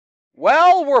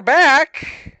Well, we're back.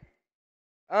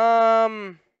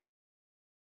 We're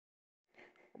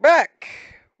back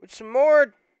with some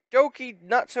more Doki,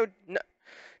 not so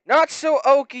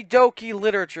okie dokie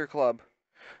literature club.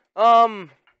 If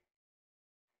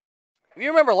you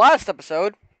remember last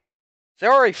episode,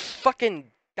 sayori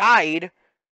fucking died,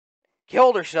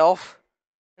 killed herself,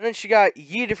 and then she got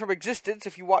yeeted from existence.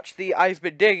 If you watch the I've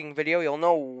Been Digging video, you'll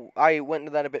know I went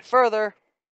into that a bit further.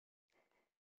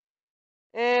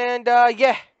 And,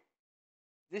 yeah.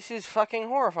 This is fucking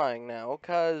horrifying now,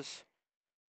 because...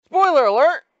 Spoiler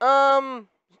alert!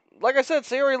 Like I said,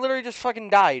 sayori literally just fucking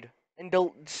died. And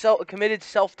committed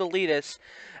self-deletus.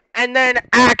 And then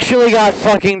actually got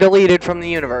fucking deleted from the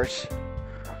universe.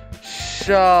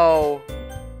 So...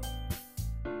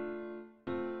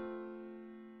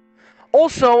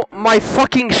 Also, my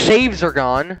fucking saves are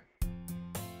gone.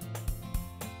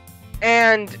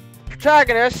 And...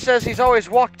 protagonist says he's always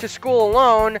walked to school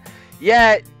alone,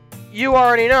 yet you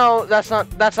already know that's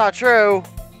not true.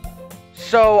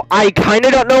 So I kind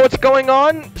of don't know what's going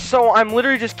on, so I'm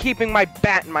literally just keeping my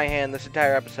bat in my hand this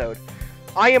entire episode.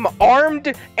 I am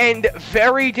armed and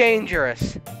very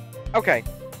dangerous. Okay,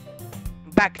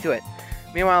 back to it.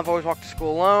 Meanwhile, I've always walked to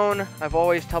school alone. I've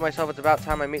always told myself it's about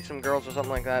time I meet some girls or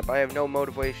something like that, but I have no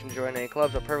motivation to join any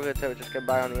clubs. I'm perfectly content with just get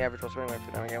by on the average while spending my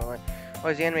free time again.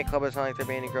 Well, the anime club, it's not like there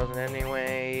be any girls in it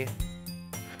anyway.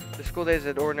 The school day is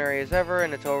as ordinary as ever,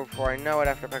 and it's over before I know it.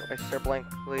 After I stare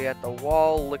blankly at the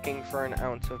wall, looking for an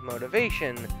ounce of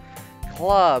motivation.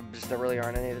 Clubs, there really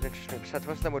aren't any that interest me. Besides,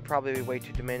 most of them would probably be way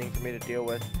too demanding for me to deal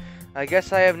with. I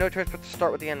guess I have no choice but to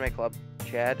start with the anime club.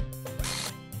 Chad.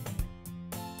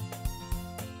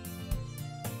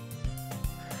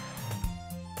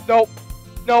 Nope.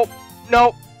 Nope.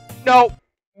 Nope. Nope.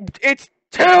 It's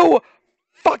too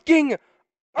fucking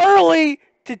early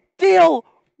to deal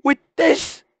with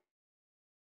this.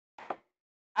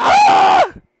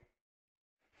 Ah!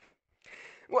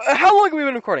 How long have we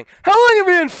been recording? How long have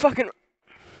we been fucking...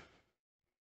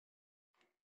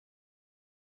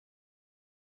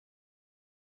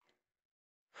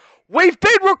 We've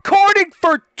been recording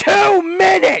for 2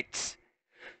 minutes!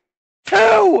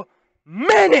 2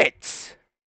 minutes!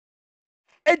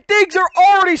 And things are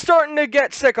already starting to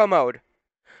get sicko mode.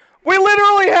 We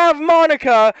literally have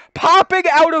MONIKA popping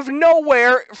out of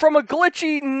nowhere from a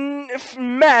glitchy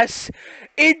mess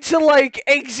into, like,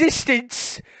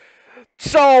 existence.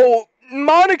 So,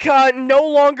 MONIKA no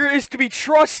longer is to be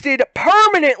trusted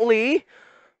permanently.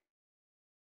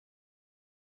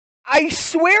 I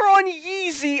swear on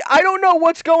Yeezy, I don't know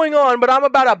what's going on, but I'm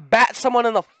about to bat someone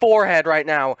in the forehead right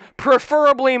now.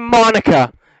 Preferably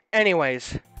MONIKA.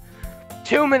 Anyways.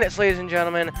 2 minutes, ladies and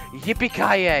gentlemen.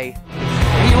 Yippee-ki-yay.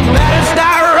 You better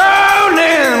start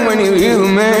rolling when you hear the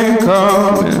man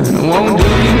coming. It won't do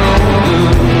you no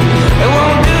good. It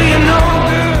won't do you no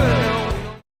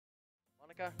good.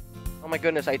 MONIKA? Oh my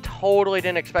goodness, I totally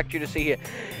didn't expect you to see it.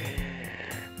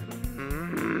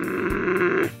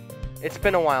 It's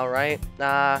been a while, right?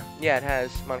 Yeah, it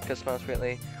has. MONIKA smiles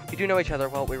sweetly. We do know each other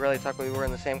well. We rarely talk, but we were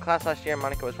in the same class last year.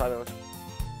 MONIKA was probably the most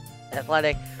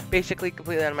athletic, basically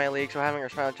completely out of my league, so having her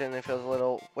smile genuinely feels a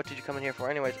little... What did you come in here for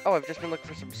anyways? Oh, I've just been looking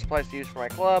for some supplies to use for my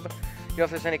club. You know if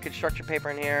there's any construction paper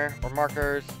in here, or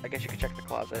markers. I guess you could check the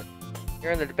closet.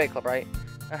 You're in the debate club, right?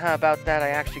 About that,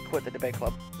 I actually quit the debate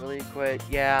club. Really quit?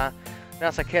 Yeah. Now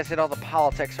I can't sit all the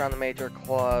politics around the major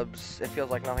clubs. It feels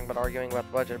like nothing but arguing about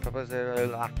the budget.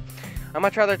 I'd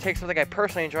much rather take something I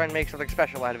personally enjoy and make something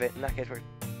special out of it. In that case, we're...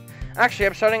 Actually,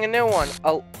 I'm starting a new one.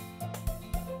 Oh.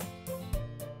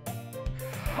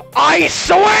 I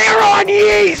swear on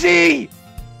Yeezy!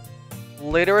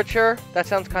 Literature? That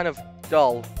sounds kind of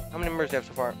dull. How many members do you have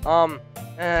so far? Kind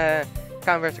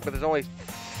of realistic, but there's only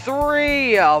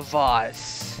 3 of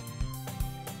us.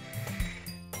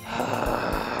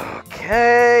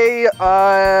 Okay,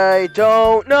 I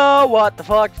don't know what the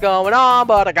fuck's going on,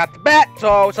 but I got the bet,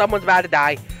 so someone's about to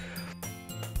die.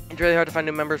 It's really hard to find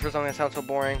new members for something that sounds so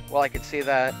boring. Well, I could see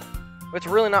that. It's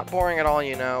really not boring at all,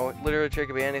 you know. Literature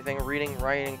could be anything. Reading,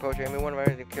 writing, poetry. I mean, one of my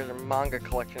kids are manga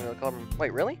collection.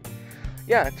 Wait, really?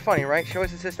 Yeah, it's funny, right? She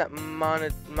always insists that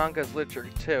manga's literature,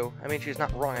 too. I mean, she's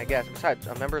not wrong, I guess. Besides,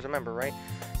 a member is a member, right?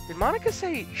 Did MONIKA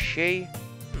say she?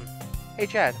 Hey,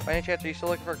 Chad. By any chance, are you still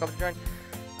looking for a club to join?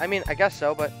 I mean, I guess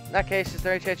so, but in that case, is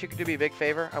there any chance you could do me a big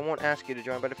favor? I won't ask you to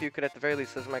join, but if you could, at the very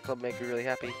least, does my club make you really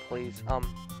happy, please? I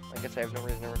guess I have no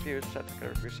reason to refuse. So I could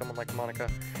refuse someone like MONIKA.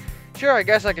 Sure, I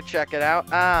guess I could check it out.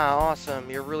 Ah, awesome.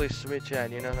 You're really sweet, Chad.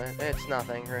 You know that? It's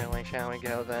nothing, really. Shall we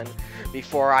go, then?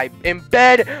 Before I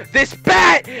embed this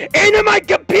bat into my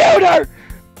computer!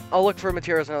 I'll look for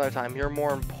materials another time. You're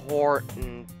more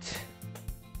important.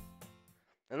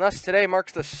 And thus today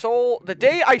marks the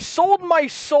day I sold my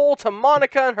soul to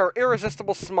Monika and her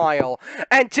irresistible smile.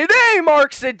 And today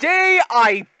marks the day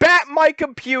I bat my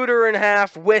computer in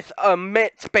half with a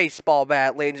Mets baseball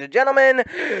bat, ladies and gentlemen.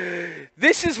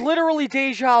 This is literally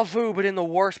deja vu, but in the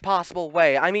worst possible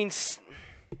way. I mean,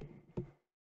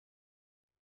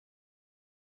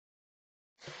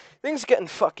 things are getting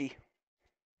fucky.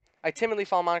 I timidly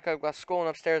follow Monika across school and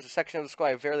upstairs, a section of the school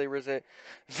I verily visit.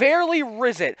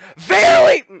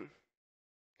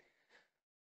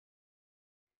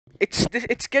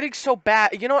 It's getting so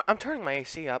bad. You know what? I'm turning my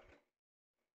AC up.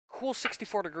 Cool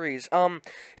 64 degrees.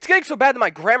 It's getting so bad that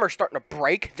my grammar's starting to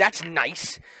break. That's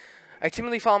nice. I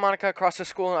timidly follow Monika across the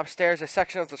school and upstairs, a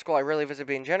section of the school I rarely visit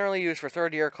being generally used for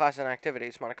third-year classes and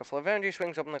activities. Monika, full of energy,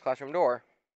 swings open the classroom door.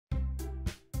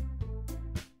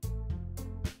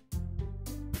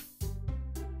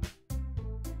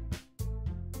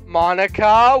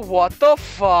 Monika, what the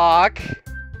fuck?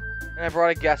 And I brought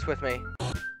a guest with me.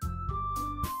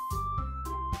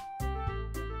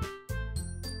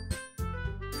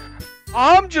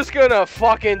 I'm just gonna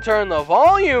fucking turn the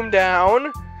volume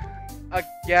down. A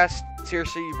guest.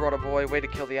 Seriously, you brought a boy. Way to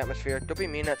kill the atmosphere. Don't be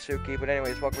mean, Natsuki. But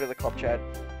anyways, welcome to the club, Chad.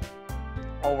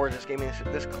 All words just gave me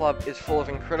this club is full of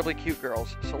incredibly cute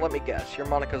girls. So let me guess, you're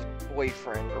Monika's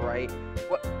boyfriend, right?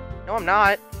 What? No, I'm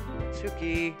not.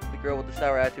 Natsuki, the girl with the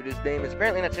sour attitude. His name is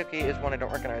apparently Natsuki. Is one I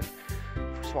don't recognize.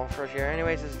 Small first year.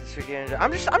 Anyways, this is Natsuki.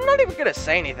 I'm not even gonna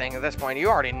say anything at this point. You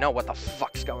already know what the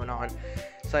fuck's going on.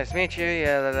 It's nice to meet you.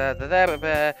 Yeah,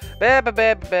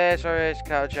 sorry,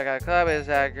 check out club. Is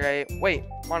that great? Wait,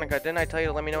 Monika, didn't I tell you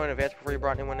to let me know in advance before you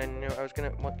brought anyone in? I was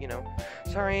gonna, well, you know.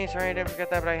 Sorry, I didn't forget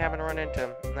that, but I haven't run into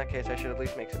him. In that case, I should at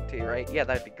least make some tea, right? Yeah,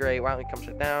 that'd be great. Why don't we come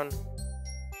sit down?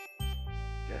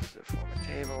 Just form a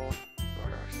table.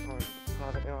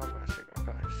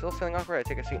 Still feeling awkward? I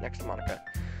take a seat next to Monika.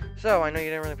 So, I know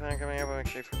you didn't really plan on coming here, but make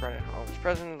sure you for credit. Oh, as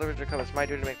president of the Literature Club, it's my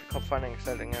duty to make the club fun and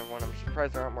exciting everyone. I'm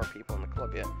surprised there aren't more people in the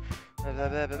club yet.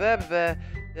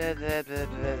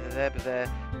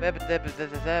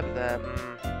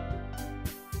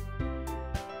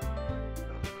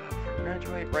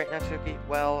 Graduate, right, Natsuki?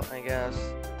 Well, I guess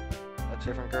that's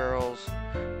different girls.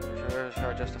 It's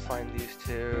hard just to find these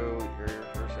two. Your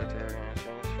first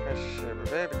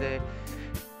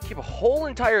keep a whole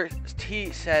entire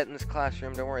tea set in this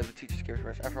classroom. Don't worry, the teacher's gives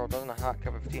first. After all, doesn't a hot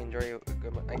cup of tea enjoy you?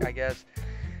 I guess.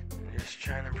 I'm just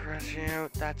trying to impress you.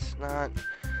 That's not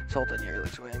insulting you.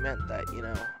 That's the way I meant that, you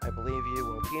know. I believe you.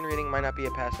 Well, tea and reading might not be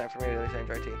a pastime for me, but at least I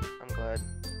enjoy tea. I'm glad.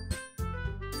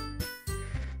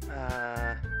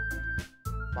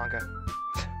 Manga.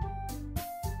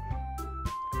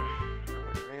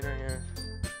 Reader here.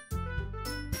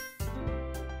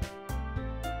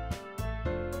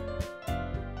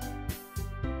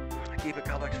 Keep it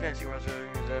complex fancy world.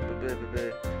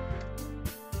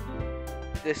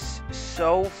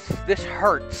 This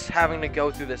hurts having to go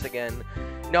through this again,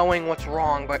 knowing what's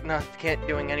wrong but can't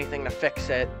doing anything to fix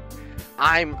it.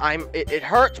 It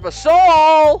hurts my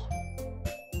soul.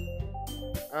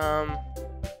 I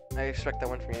expect that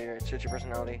one from you. It suits your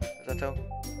personality. Is that so?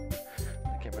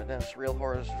 I can't buy this. Real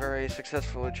horror is very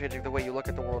successful at changing the way you look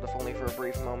at the world, if only for a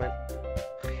brief moment.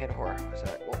 I hate horror. Is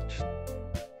that? Well, just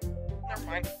never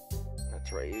mind.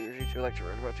 That's right. You usually do like to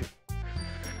write about you.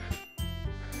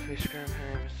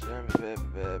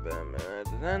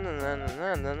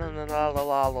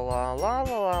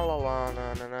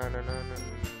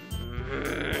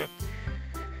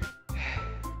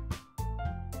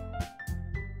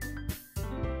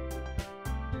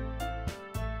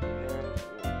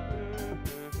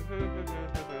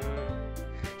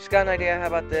 Got an idea. How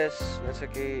about this?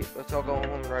 Natsuki, let's all go home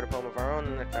and write a poem of our own,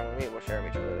 and next time we meet, we'll share them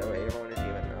each other. That way everyone is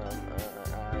even.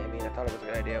 I mean, I thought it was a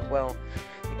good idea. Well,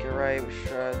 I think you're right. We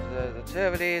should the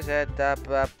activities at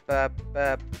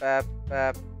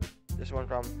this one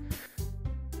from.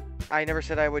 I never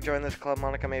said I would join this club.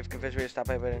 Monika may have convinced me to stop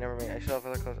by, but I never made. I still have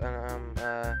other clothes.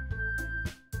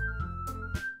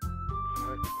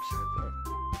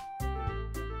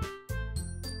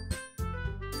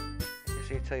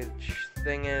 Tell you the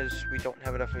thing is, we don't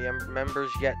have enough members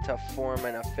yet to form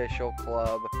an official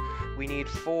club. We need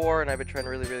 4, and I've been trying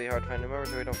really, really hard to find new members,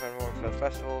 so we don't find more for the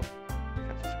festival.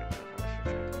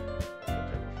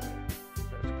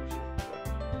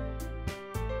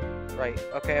 Right,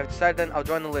 okay, I've decided then I'll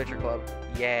join the literature club.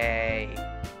 Yay.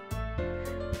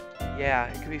 Yeah,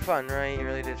 it could be fun, right? You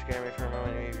really did scare me for a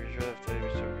moment. You really have to be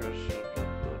so gross.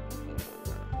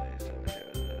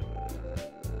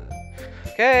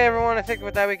 Okay, everyone, I think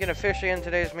with that we can officially end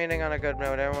today's meeting on a good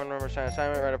note. Everyone remember sign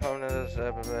assignment, write a poem to this,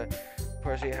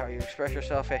 Pussy, how you express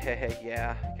yourself? Hey, hey, hey,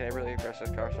 yeah. Can I really express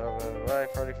this car? So,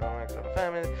 right, 45 minutes of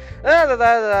family.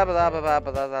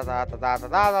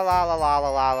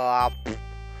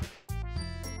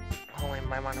 Holy,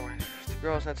 my underwear. The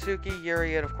girls, Natsuki,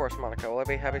 Yuri, and of course Monika. Will I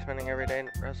be happy spending every day?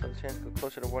 Rest of the chance to go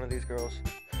closer to one of these girls.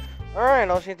 Alright,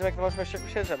 I'll just need to make the most of my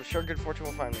circumstances. I'm sure good fortune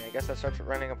will find me. I guess that starts with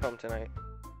writing a poem tonight.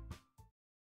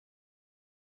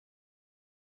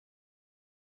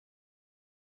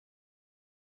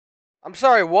 I'm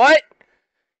sorry, what?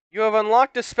 You have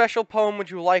unlocked a special poem. Would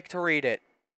you like to read it?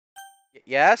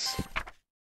 Yes?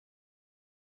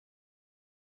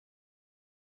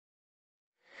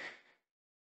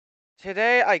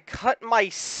 Today I cut my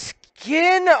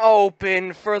skin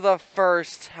open for the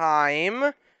first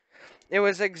time. It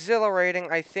was exhilarating.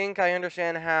 I think I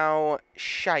understand how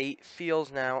shite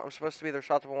feels now. I'm supposed to be the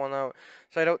responsible one though,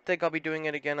 so I don't think I'll be doing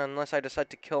it again unless I decide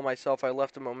to kill myself. I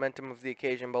left the momentum of the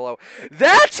occasion below.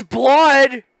 That's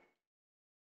blood!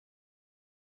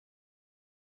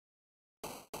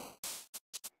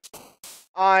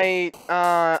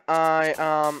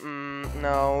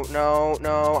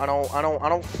 no, I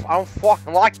don't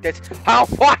fucking like this. I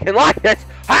don't fucking like this.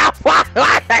 I don't fucking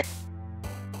like this.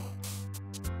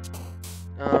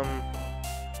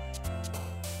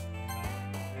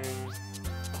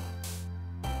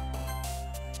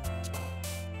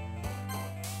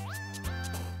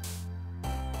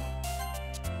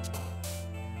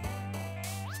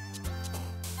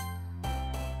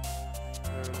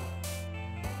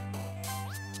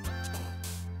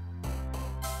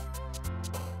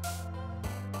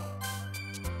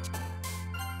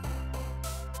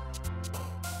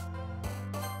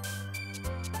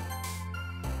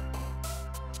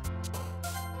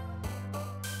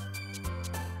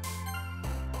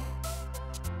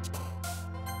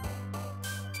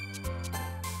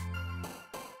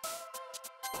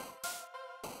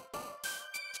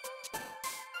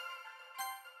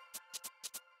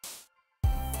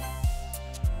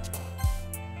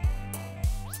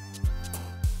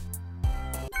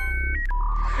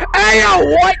 Hey,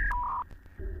 what?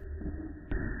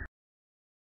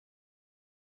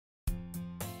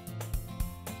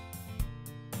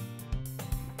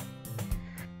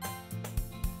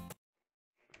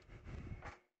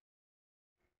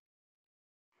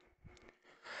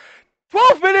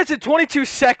 "12 minutes and 22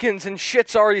 seconds and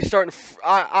shit's already starting.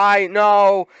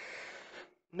 No.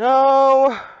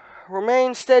 No.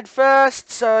 Remain steadfast,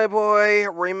 Cyboy.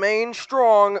 Remain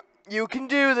strong. You can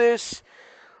do this.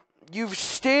 You've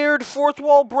stared fourth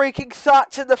wall breaking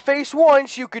thoughts in the face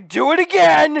once. You could do it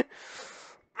again."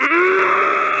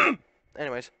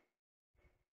 Anyways.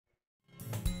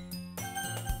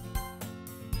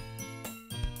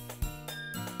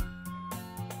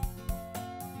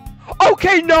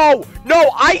 Okay, no,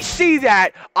 I see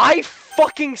that. I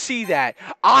fucking see that.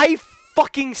 I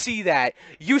fucking see that.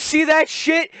 You see that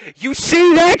shit? You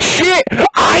see that shit?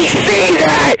 I see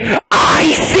that.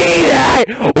 I see that.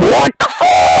 What the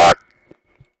fuck?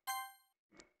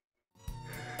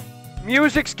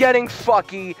 Music's getting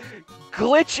fucky.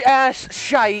 Glitch ass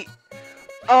shite.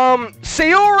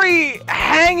 Sayori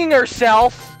hanging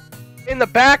herself in the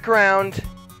background.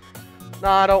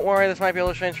 Nah, don't worry, this might be a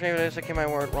little strange for me, but I just keep my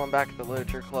word. While I'm back at the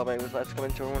literature club, let's go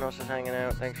into everyone else is hanging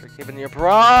out. Thanks for keeping your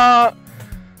bra.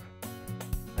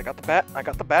 I got the bat.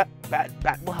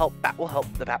 Bat will help. Bat will help.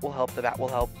 The bat will help. The bat will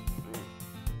help.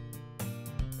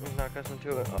 I'm not accustomed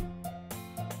to it. Oh.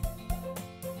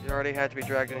 You already had to be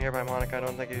dragged in here by Monika. I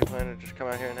don't think you plan to just come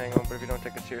out here and hang on, but if you don't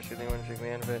take it seriously, then you wouldn't take the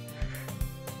end of it.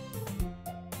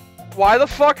 Why the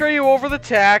fuck are you over the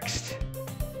text?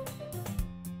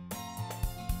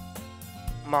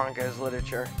 Manga is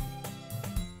literature.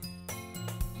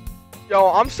 Yo,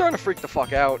 I'm starting to freak the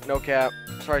fuck out. No cap.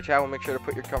 Sorry, chat. We'll make sure to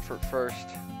put your comfort first.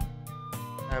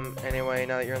 Anyway,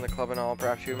 now that you're in the club and all,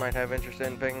 perhaps you might have interest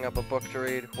in picking up a book to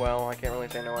read. Well, I can't really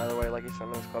say no either way. Like you said,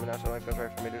 I'm in this club now, so it feels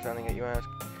right for me to do something that you ask.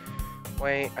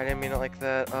 Wait, I didn't mean it like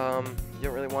that. You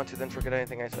don't really want to, then forget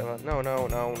anything I said about. No.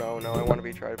 I want to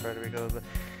be tried to be good.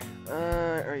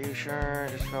 Are you sure? I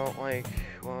just felt like,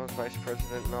 well, as vice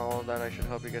president and all that, I should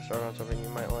help you get started on something you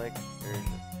might like.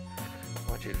 I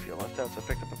want you to feel left out, so I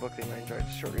picked up a book that you might enjoy.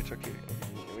 It's short, read, so cute.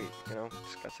 You know,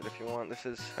 discuss it if you want. This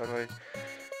is, how do I...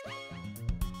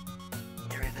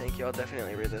 Thank you, I'll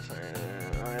definitely read this.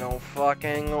 I don't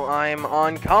fucking... I'm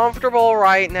uncomfortable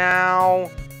right now!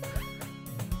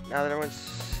 Now that everyone's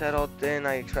settled in,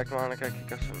 I expect Monika to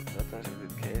kick up some... That's not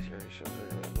the case.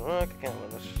 I can't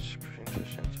let this...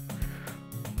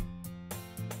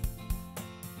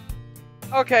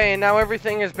 Okay, and now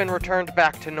everything has been returned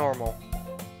back to normal.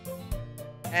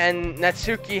 And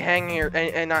Natsuki hanging her,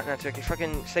 and not Natsuki,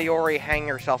 fucking Sayori hanging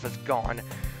herself is gone.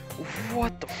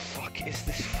 What the fuck is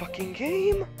this fucking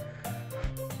game?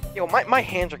 Yo, my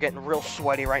hands are getting real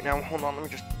sweaty right now. Hold on, let me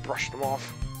just brush them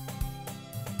off.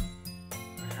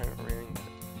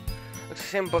 It's the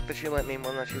same book that she lent me,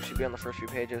 one that she should be on the first few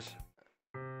pages.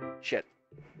 Shit.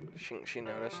 She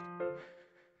noticed.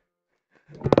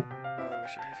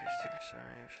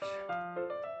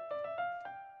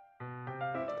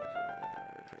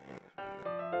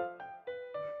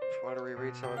 Just wanted to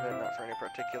reread some of it, not for any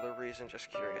particular reason, just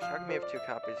curious. How come you have 2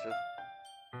 copies of...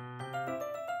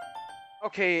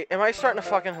 Okay, am I starting to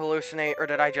fucking hallucinate, or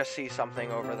did I just see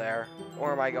something over there?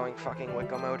 Or am I going fucking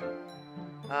Wicco mode?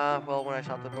 Well, when I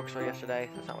saw the bookstore yesterday,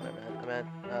 that's not what I meant. I meant,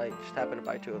 I just happened to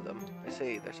buy 2 of them. I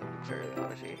see, there's something fairly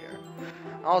obvious here.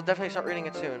 I'll definitely start reading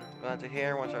it soon. Glad to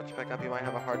hear, once it starts to pick up, you might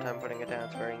have a hard time putting it down.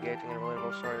 It's very engaging and a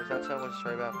relatable story. Is that so? What's the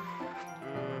story about?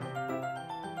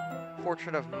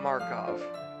 Portrait of Markov.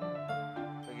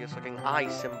 This looking eye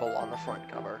symbol on the front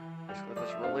cover. With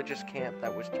this religious camp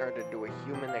that was turned into a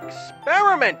human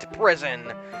experiment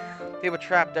prison. People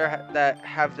trapped there that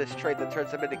have this trait that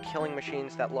turns them into killing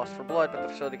machines that lust for blood, but the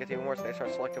facility gets even worse. They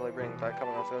start selectively breeding by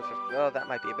coming off those. Oh, that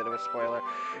might be a bit of a spoiler.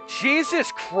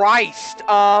 Jesus Christ!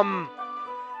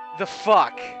 The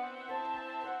fuck?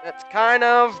 That's kind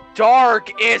of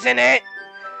dark, isn't it?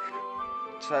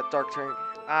 It's that dark turn.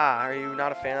 Ah, are you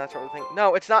not a fan of that sort of thing?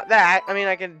 No, it's not that. I mean,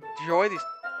 I can enjoy these.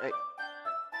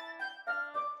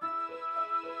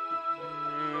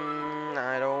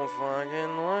 I don't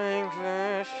fucking like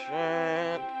this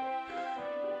shit.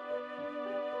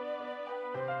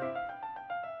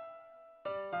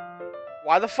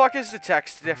 Why the fuck is the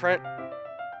text different?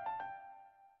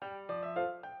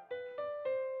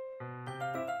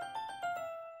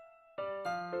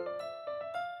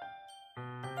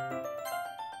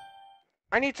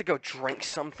 I need to go drink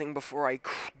something before I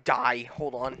die.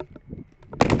 Hold on.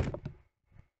 The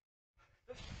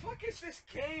fuck is this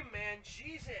game, man?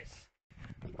 Jesus.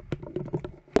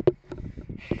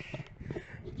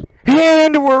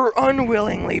 And we're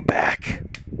unwillingly back.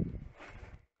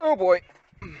 Oh boy.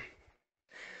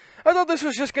 I thought this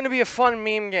was just going to be a fun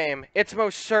meme game. It's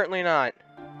most certainly not.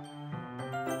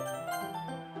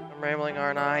 I'm rambling,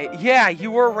 aren't I? Yeah,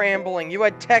 you were rambling. You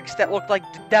had text that looked like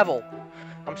the devil.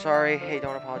 I'm sorry. Hey,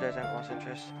 don't apologize. I lost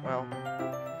interest. Well.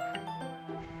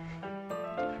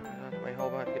 My whole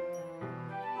body.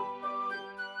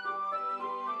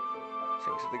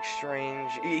 Saying something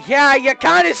strange. Yeah, you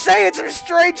kind of saying some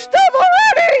strange stuff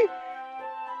already!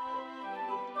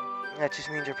 That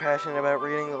just means you're passionate about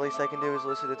reading. The least I can do is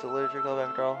listen to literature club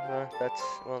after all.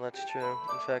 That's true.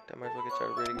 In fact, I might as well get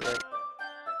started reading today.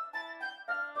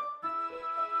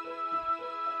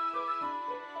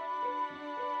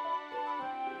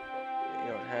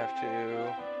 You don't have to.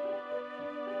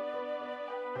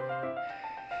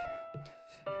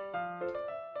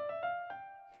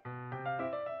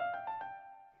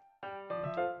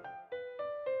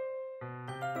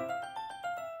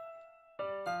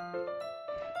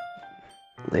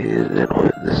 Ladies and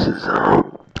gentlemen,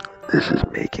 this is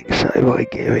making Cyboy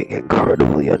Gaming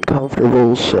incredibly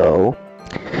uncomfortable, so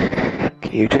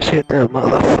can you just hit that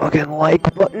motherfucking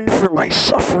like button for my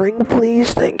suffering,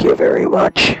 please? Thank you very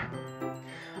much.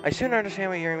 I soon understand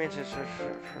what Yuri means. It's a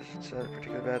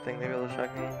particularly bad thing. Maybe it'll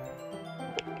shock me.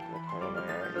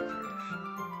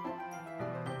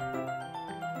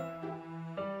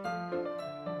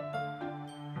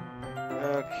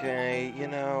 Okay, you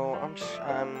know,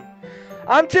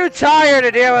 I'm too tired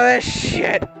to deal with this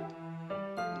shit.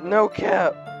 No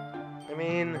cap. I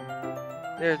mean,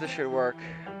 this should work.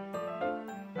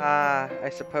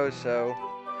 I suppose so.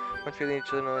 Once we lead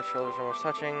each other, the shoulders are almost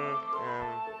touching.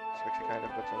 This makes it kind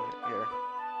of puts on here.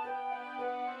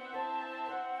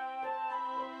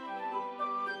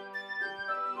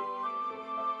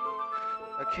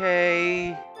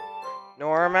 Okay.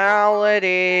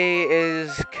 Normality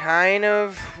is kind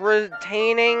of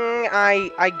retaining,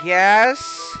 I guess.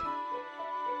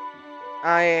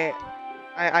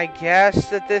 I guess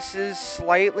that this is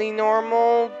slightly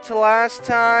normal to last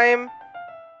time.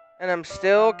 And I'm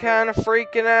still kind of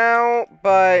freaking out,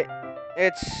 but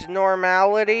it's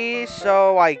normality,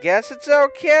 so I guess it's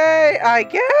okay, I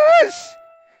guess?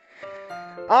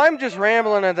 I'm just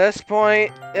rambling at this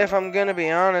point, if I'm gonna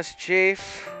be honest,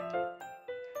 Chief.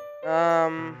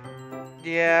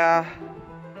 Yeah.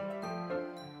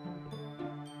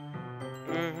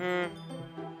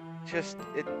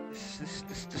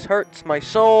 This hurts my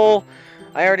soul.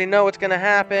 I already know what's gonna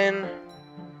happen.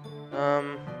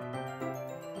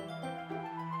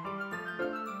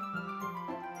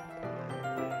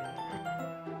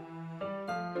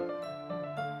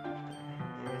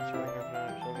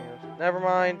 Never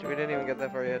mind. We didn't even get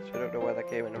that far yet, so I don't know why that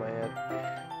came into my head.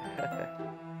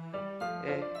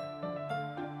 Hey.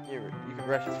 You can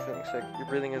rest if you're feeling sick. Your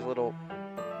breathing is a little...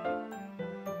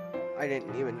 I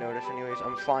didn't even notice anyways.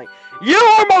 I'm fine. You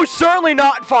are most certainly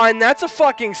not fine. That's a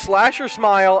fucking slasher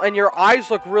smile, and your eyes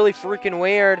look really freaking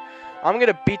weird. I'm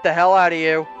gonna beat the hell out of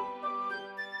you.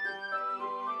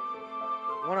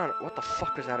 What the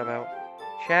fuck was that about?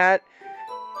 Chat?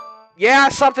 Yeah,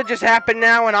 something just happened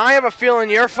now, and I have a feeling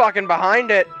you're fucking behind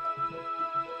it.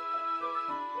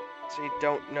 So you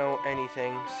don't know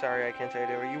anything. Sorry, I can't say I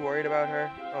do. Are you worried about her?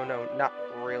 Oh no, not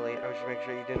really. I was just making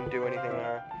sure you didn't do anything with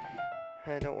her.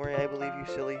 Don't worry, I believe you,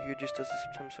 silly. You just does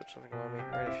sometimes switch something around me.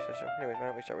 Alright, she says so. Anyways, why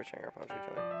don't we start with sharing our phones with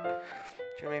each other?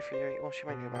 She made for you. Well, she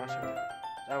might need a master.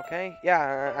 Okay.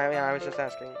 Yeah, I mean, I was just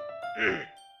asking.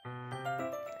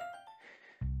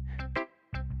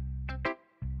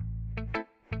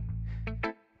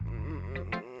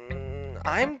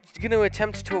 I'm gonna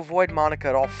attempt to avoid Monika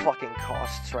at all fucking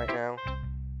costs right now.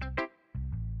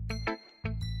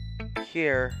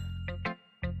 Here.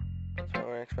 That's not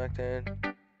what I expected.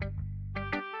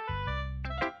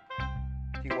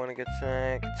 Do you want to get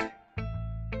sacked?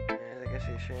 I guess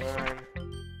you should.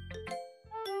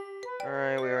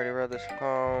 Alright, we already read this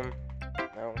poem.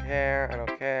 I don't care, I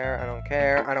don't care, I don't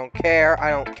care, I don't care, I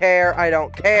don't care, I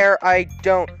don't care, I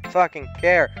don't fucking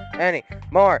care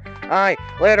anymore. I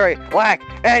literally lack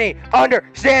any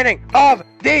understanding of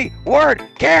the word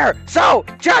care. So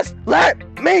just let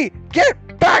me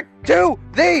get back to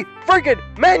the freaking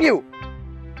menu.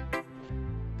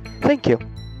 Thank you.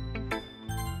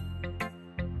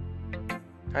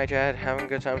 Hi, Chad. Having a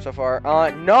good time so far?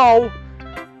 No!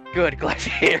 Good, glad to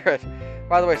hear it.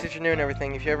 By the way, since you're new and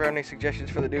everything, if you ever have any suggestions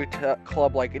for the new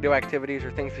club, like new activities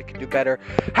or things we could do better,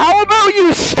 how about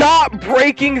you stop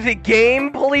breaking the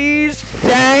game, please?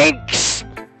 Thanks!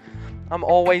 I'm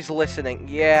always listening.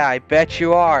 Yeah, I bet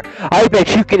you are. I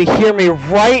bet you can hear me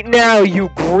right now, you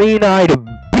green-eyed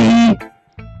bee!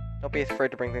 Don't be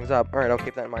afraid to bring things up. Alright, I'll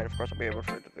keep that in mind. Of course, I'll be able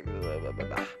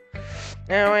to...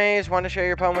 Anyways, want to share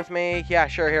your poem with me? Yeah,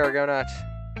 sure, here, go nuts.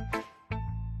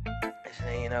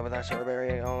 You know, but that's strawberry.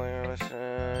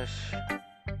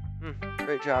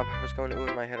 Great job. I was going to ooh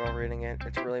in my head while reading it.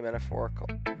 It's really metaphorical.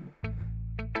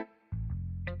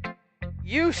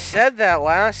 You said that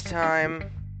last time.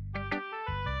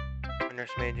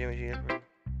 Underestimated you.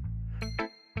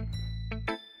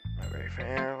 Not very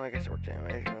fair. I guess it worked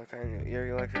anyway. You're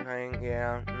electrifying.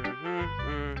 Yeah.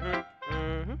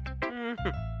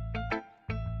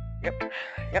 Yep.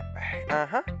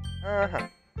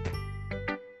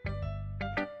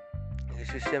 This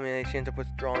is stimulation ends up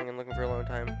withdrawing and looking for a long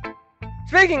time.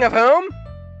 Speaking of whom!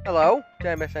 Hello?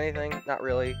 Did I miss anything? Not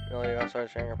really. Really, I'll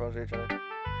start sharing our posts with each other.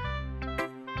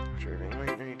 Sure,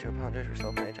 I need to apologize for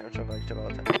myself many times. So glad you took all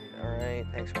the time. Alright,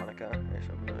 thanks, Monika. Okay,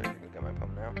 so you can get my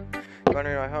poem now. You want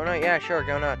to know my poem now? Yeah, sure,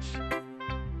 go nuts.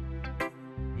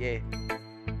 Yeah.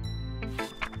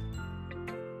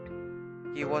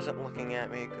 He wasn't looking at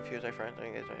me, confused my friends.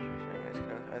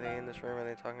 Are they in this room? Are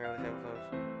they talking? Are they same clothes?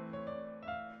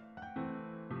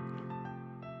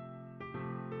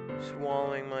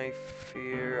 Swallowing my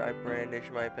fear, I brandish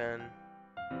my pen.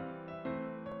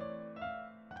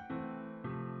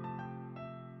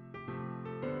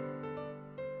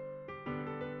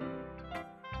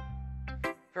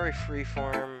 Very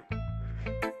freeform.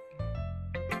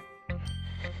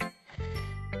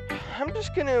 I'm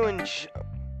just gonna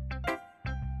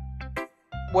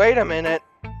wait a minute.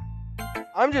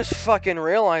 I'm just fucking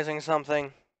realizing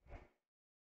something.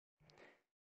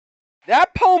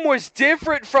 That poem was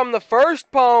different from the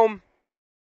first poem.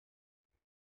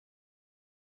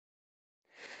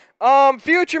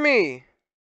 Future me.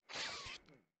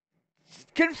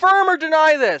 Confirm or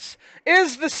deny this.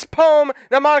 Is this poem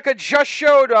that Monika just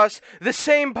showed us the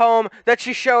same poem that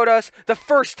she showed us the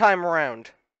first time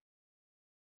around?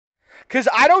 Because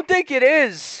I don't think it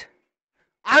is.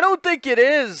 I don't think it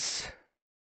is.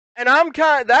 And I'm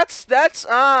kind of,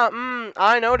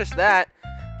 I noticed that.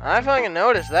 I fucking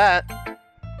noticed that.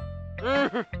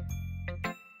 Gonna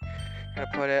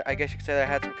put it, I guess you could say that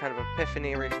I had some kind of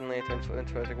epiphany recently.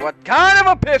 What kind of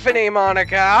epiphany,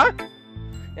 Monika?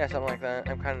 Yeah, something like that.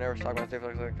 I'm kind of nervous talking about stuff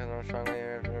like that because I'm strongly I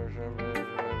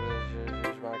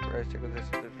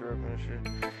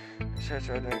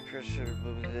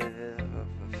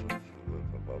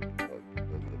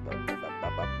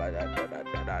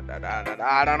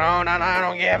don't know, I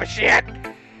don't give a shit.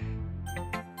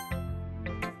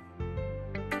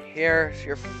 Here's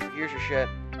your shit.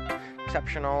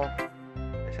 Exceptional. I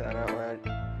said that out loud.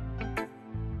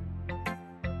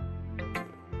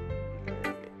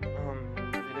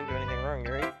 You didn't do anything wrong,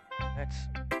 Yuri.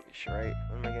 You sure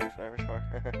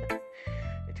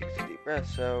breath.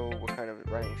 So, what kind of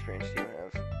writing experience do you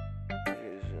have?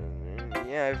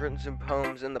 Yeah, I've written some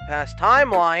poems in the past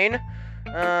timeline.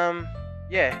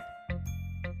 Yeah.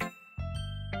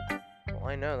 Well,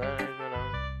 I know that.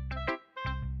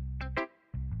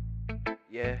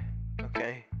 Yeah.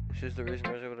 Okay. This is the reason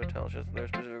I was able to tell. It's just there's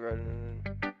specific writing.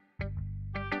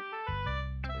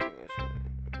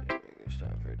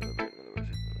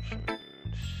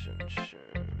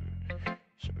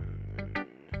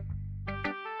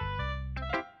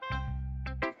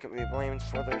 Can be blamed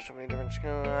for there's so many different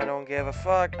skills. I don't give a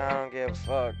fuck. I don't give a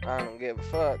fuck. I don't give a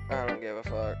fuck. I don't give a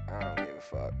fuck. I don't give a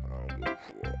fuck. I don't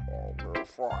give a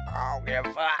fuck. I don't give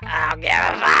a fuck. I don't give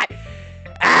a fuck.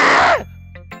 Ah!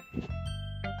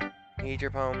 Need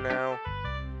your poem now.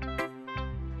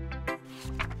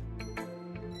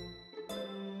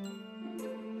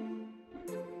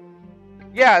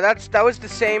 Yeah, that was the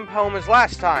same poem as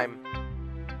last time.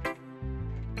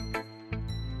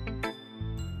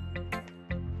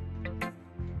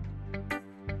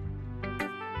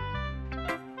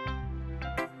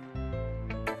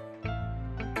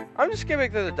 I'm just skipping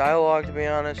through the dialogue, to be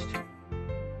honest.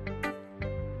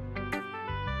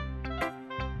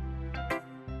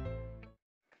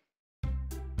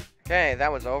 Okay,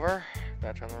 that was over.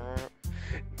 That's on the road.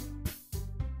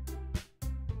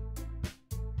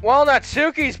 Well,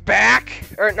 Natsuki's back!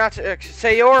 Or, not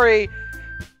Sayori.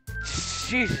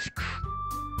 Jesus Christ.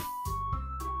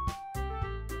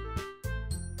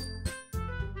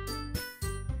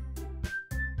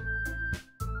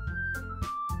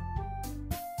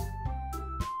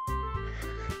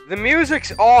 The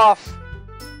music's off.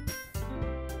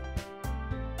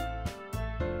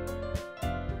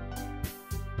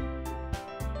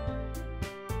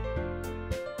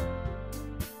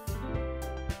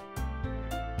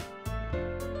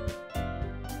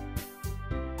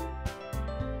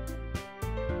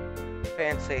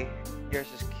 Fancy. Yours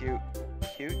is cute.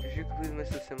 Cute? If you completely miss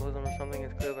the symbolism or something,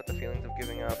 it's clear about the feelings of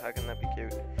giving up. How can that be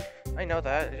cute? I know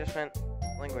that. It just meant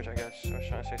language, I guess. I was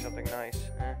trying to say something nice.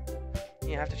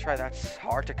 You have to try that. It's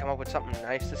hard to come up with something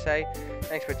nice to say.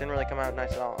 Thanks, but it didn't really come out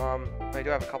nice at all. I do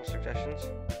have a couple suggestions.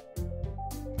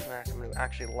 Someone who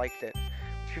actually liked it.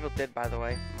 Which people did, by the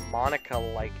way. MONIKA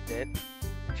liked it.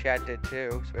 Chad did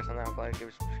too. So based on that, I'm glad it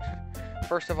was.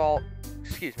 First of all,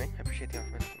 excuse me. I appreciate the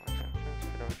offer.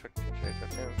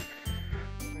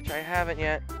 Which I haven't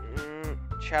yet.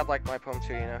 Chad liked my poem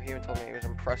too, you know. He even told me he was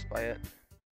impressed by it.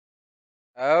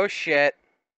 Oh shit.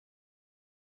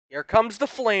 Here comes the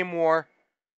flame war.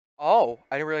 Oh,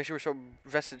 I didn't realize you were so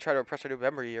invested to try to impress our new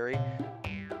member, Yuri.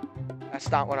 That's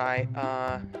not what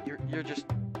you're just...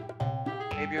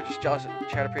 Maybe you're just jealous that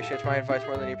Chad appreciates my advice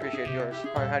more than he appreciated yours.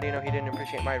 How do you know he didn't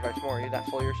appreciate my advice more? Are you that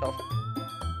full of yourself?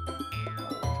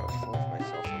 I was full of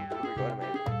myself,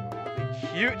 so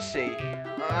cutesy.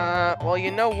 Well,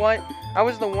 you know what? I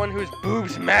was the one whose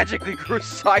boobs magically grew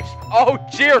size. Oh,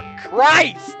 dear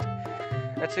Christ!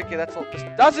 That's okay, that's all. This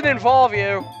doesn't involve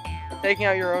you taking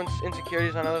out your own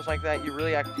insecurities on others like that. You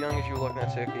really act young as you look,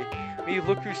 Natsuki. When you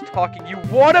look who's talking, you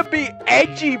wanna be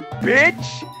edgy,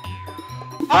 bitch!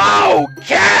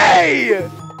 Okay!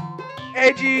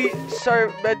 Edgy,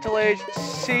 sorry, mental age.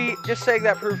 See, just saying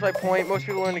that proves my point. Most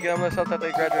people learn to get on themselves after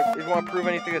they graduate. If you want to prove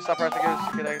anything, to stop pressing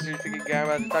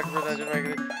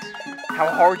how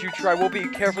hard you try will be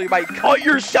careful. You might cut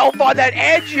yourself on that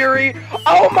edge, Yuri.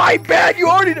 Oh my bad, you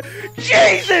already.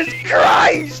 Jesus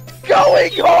Christ!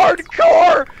 Going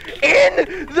hardcore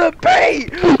in the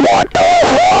paint. What the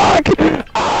fuck?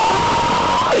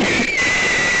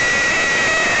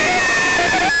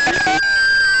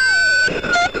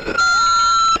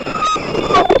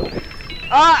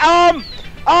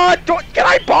 Can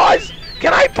I pause?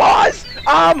 Can I pause?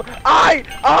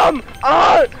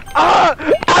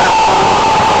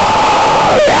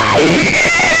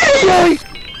 Yuri!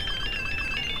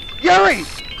 Yuri!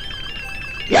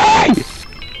 Yuri!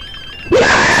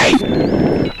 Yuri!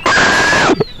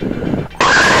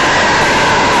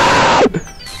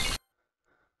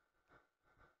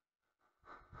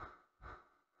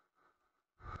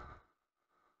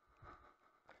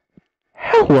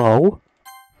 Hello?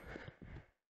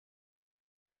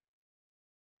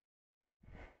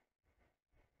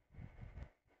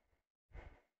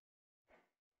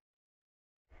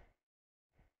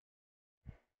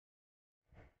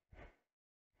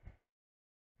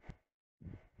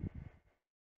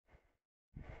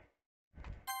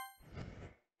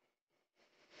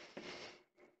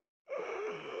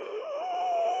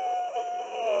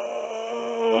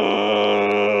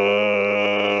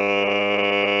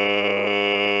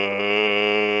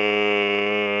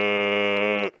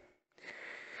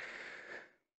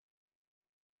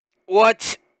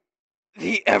 What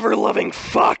the ever-loving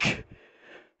fuck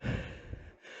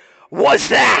was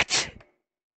that?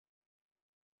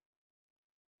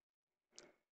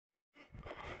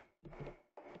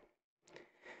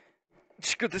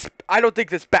 Screw this. I don't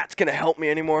think this bat's gonna help me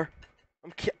anymore.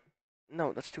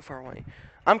 No, that's too far away.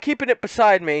 I'm keeping it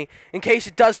beside me in case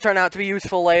it does turn out to be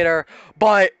useful later,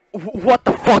 but what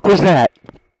the fuck was that?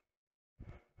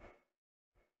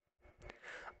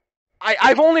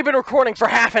 I've only been recording for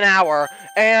half an hour,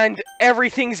 and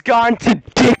everything's gone to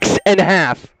dicks and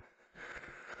half.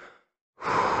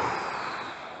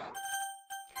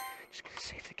 Just gonna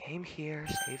save the game here,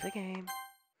 save the game.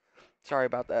 Sorry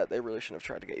about that, they really shouldn't have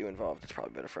tried to get you involved. It's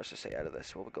probably better for us to stay out of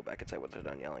this. We'll go back inside when they're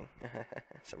done yelling.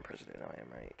 Some president, I am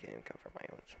right, can't even comfort my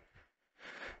own.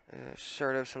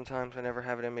 Assertive sometimes, I never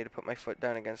have it in me to put my foot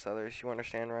down against others, you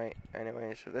understand, right?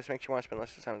 Anyways, if this makes you want to spend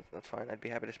less time, that's fine. I'd be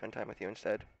happy to spend time with you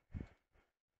instead.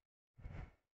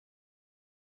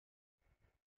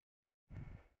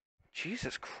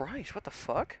 Jesus Christ, what the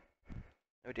fuck?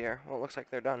 Oh dear, well it looks like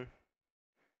they're done.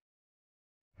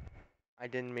 I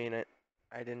didn't mean it.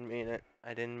 I didn't mean it.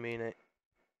 I didn't mean it.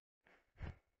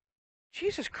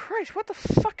 Jesus Christ, what the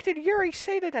fuck did Yuri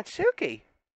say to Natsuki?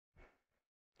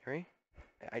 Yuri?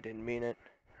 I didn't mean it.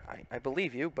 I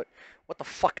believe you, but what the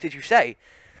fuck did you say?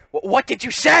 What did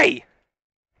you say?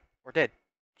 Or did?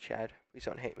 Chad, please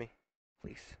don't hate me.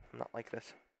 Please, I'm not like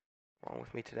this. What's wrong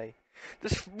with me today?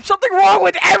 There's something wrong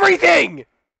with everything!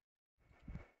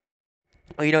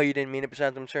 Oh, you know you didn't mean it.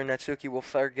 Besides, I'm sure Natsuki will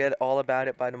forget all about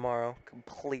it by tomorrow.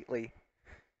 Completely.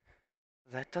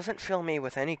 That doesn't fill me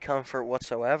with any comfort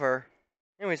whatsoever.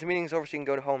 Anyways, the meeting's over, so you can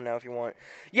go to home now if you want.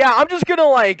 Yeah, I'm just gonna,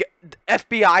 like,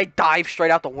 FBI dive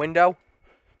straight out the window.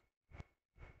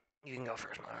 You can go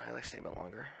first, man. I like to stay a bit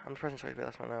longer. I'm the president, so I'll be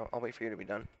last one now. I'll wait for you to be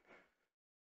done.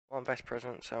 Well, I'm vice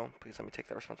president, so please let me take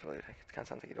that responsibility. It kind of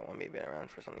sounds like you don't want me to be around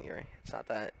for something, Yuri. It's not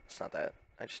that. It's not that.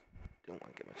 I just don't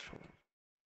want to get much trouble.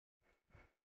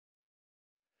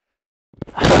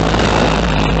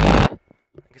 I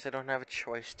guess I don't have a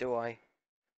choice, do I?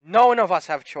 No one of us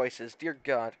have choices. Dear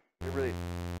God. It really...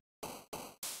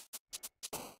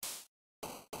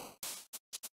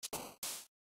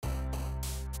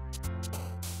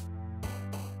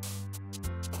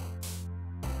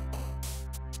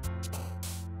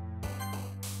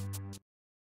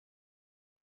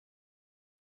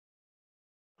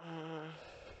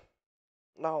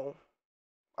 No.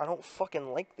 I don't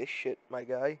fucking like this shit, my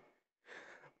guy.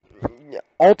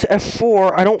 Alt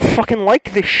F4, I don't fucking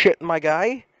like this shit, my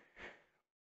guy.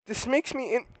 This makes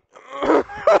me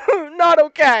not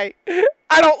okay.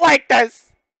 I don't like this.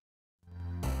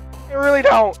 I really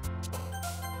don't.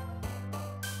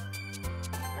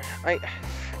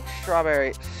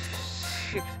 Strawberry.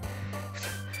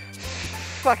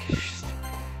 Fuck.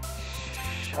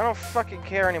 I don't fucking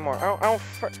care anymore. I don't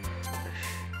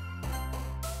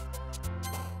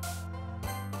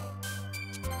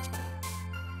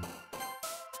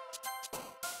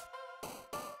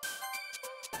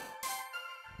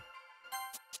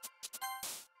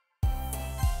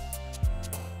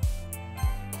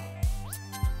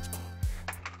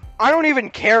I don't even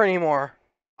care anymore.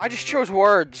 I just chose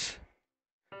words.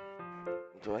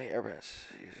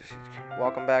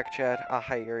 Welcome back, Chad. Ah,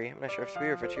 hi, Yuri. I'm not sure if it's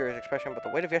weird or if it's Yuri's expression, but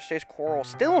the weight of yesterday's quarrel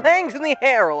still hangs in the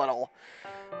air a little.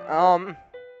 Suki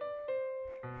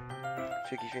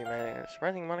Street, man.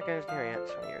 Surprising Monika isn't here yet.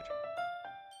 So weird.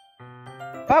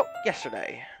 About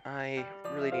yesterday, I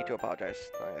really need to apologize.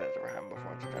 That's never happened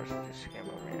before. Sometimes this came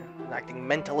over here. Acting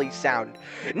mentally sound.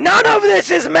 None of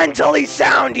this is mentally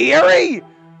sound, Yuri!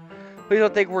 Please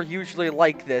don't think we're usually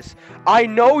like this. I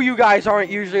know you guys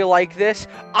aren't usually like this.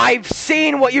 I've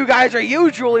seen what you guys are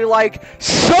usually like.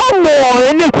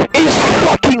 Someone is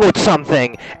fucking with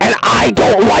something, and I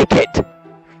don't like it.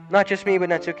 Not just me, but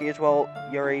Natsuki as well.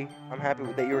 Yuri, I'm happy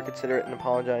that you were considerate and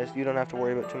apologized. You don't have to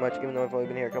worry about too much, even though I've only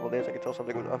been here a couple days. I could tell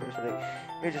something was up or something.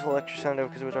 Maybe just a little extra sensitive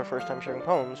because it was our first time sharing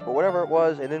poems. But whatever it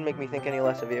was, it didn't make me think any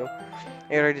less of you.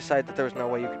 And I decided that there was no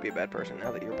way you could be a bad person.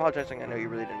 Now that you're apologizing, I know you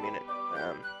really didn't mean it.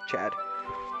 Chad.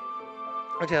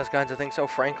 I do those kinds of things so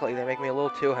frankly, they make me a little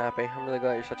too happy. I'm really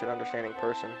glad you're such an understanding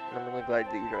person. And I'm really glad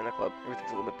that you joined the club. Everything's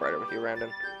a little bit brighter with you around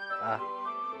and... sorry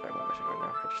about missing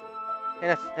right now.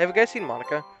 Hey, have you guys seen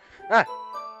MONIKA?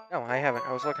 No, I haven't.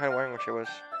 I was kind of wondering where she was.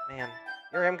 Man.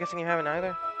 Yuri, I'm guessing you haven't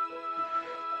either?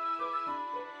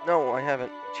 No, I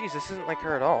haven't. Jeez, this isn't like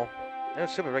her at all. I know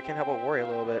it's stupid, but I can't help but worry a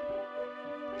little bit.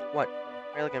 What?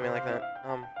 Why are you looking at me like that?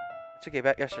 It's okay,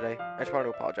 back yesterday. I just wanted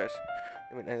to apologize.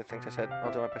 I mean, any of the things I said,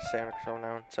 I'll do my best to stay under control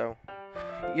now. So,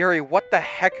 Yuri, what the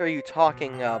heck are you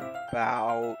talking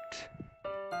about?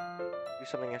 Do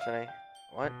something yesterday.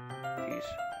 What? Jeez.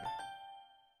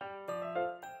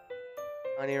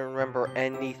 I don't even remember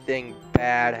anything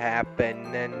bad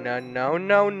happened. No.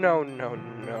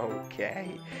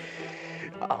 Okay.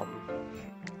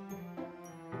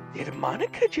 Did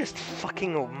MONIKA just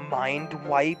fucking mind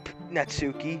wipe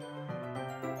Natsuki?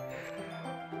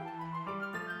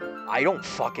 I don't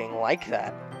fucking like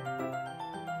that.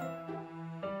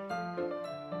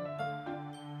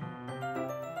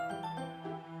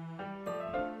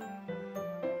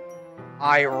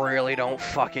 I really don't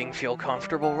fucking feel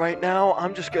comfortable right now.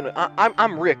 I'm just gonna...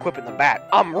 I'm re-equipping the bat.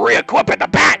 I'm re-equipping the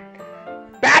bat!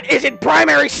 Bat is in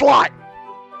primary slot!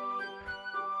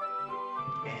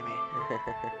 Damn it.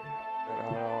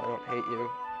 I don't hate you.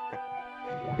 I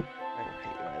don't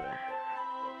hate you either.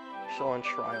 You're still on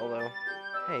trial, though.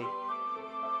 Hey.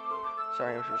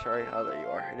 Sorry, I'm so sorry. Oh, there you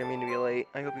are. I didn't mean to be late.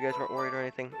 I hope you guys weren't worried or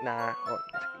anything. Nah. Oh,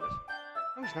 let's do this.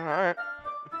 I was not.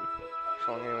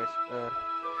 So long, anyways.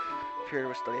 Period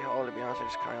was study hall. To be honest, I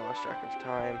just kind of lost track of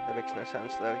time. That makes no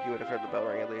sense, though. You would have heard the bell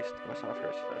ring at least. You must not have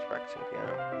heard if I was practicing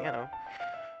piano. Piano?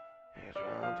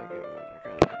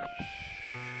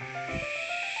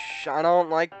 I don't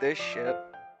like this shit.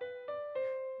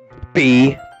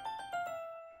 B.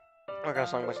 Our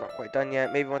song was not quite done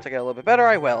yet. Maybe once I get a little bit better,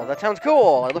 I will. That sounds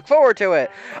cool. I look forward to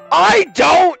it. I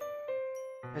don't!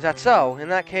 Is that so? In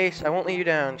that case, I won't let you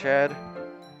down, Chad.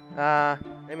 I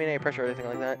mean any pressure or anything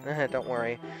like that. Don't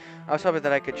worry. I was hoping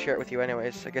that I could share it with you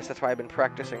anyways. I guess that's why I've been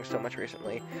practicing so much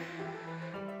recently.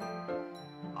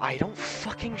 I don't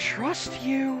fucking trust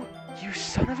you! You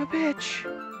son of a bitch!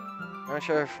 I'm not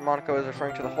sure if MONIKA was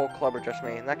referring to the whole club or just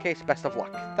me. In that case, best of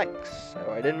luck. Thanks.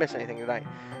 So I didn't miss anything, did I?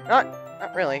 Not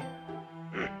really.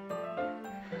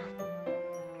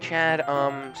 Chad,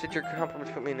 since your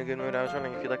compliments put me in a good mood, I was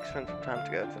wondering if you'd like to spend some time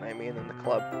together tonight, me and then the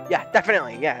club. Yeah,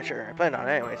 definitely. Yeah, sure. I planned on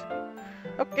it anyways.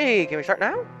 Okay, can we start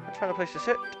now? Let's find a place to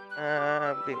sit. Being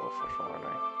a little forceful, aren't I?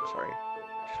 I'm sorry. I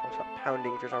just want to stop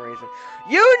pounding for some reason.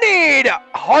 You need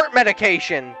heart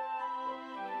medication!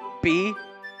 B?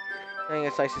 I think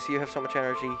it's nice to see you have so much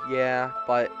energy. Yeah,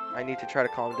 but I need to try to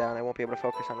calm down. I won't be able to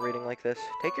focus on reading like this.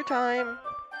 Take your time.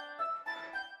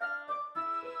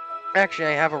 Actually,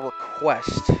 I have a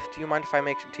request. Do you mind if I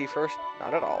make some tea first?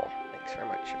 Not at all. Thanks very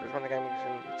much. If there's one thing I'm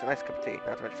using, it's a nice cup of tea.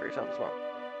 Not to mention for yourself as well.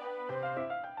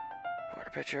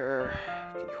 Water pitcher.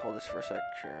 Can you hold this for a sec?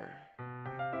 Sure.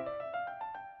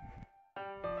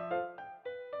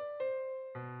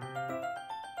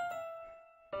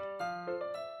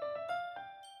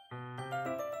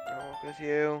 I'll walk with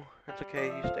you. That's okay.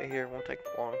 You stay here. It won't take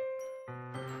long.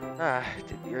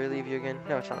 Did Yuri leave you again?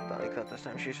 No, it's not Doki this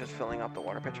time. She's just filling up the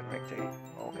water pitcher to make tea.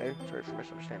 Okay, sorry for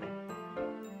misunderstanding.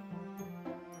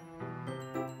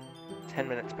 10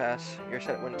 minutes pass. Yuri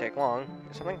said it wouldn't take long.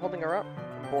 Is something holding her up?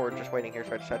 I'm bored just waiting here,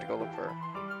 so I decided to go look for her.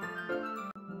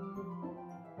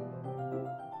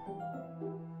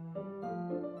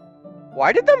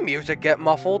 Why did the music get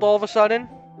muffled all of a sudden?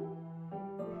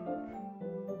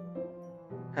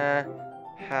 Ha.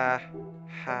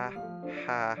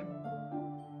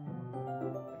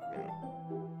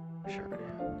 Sure.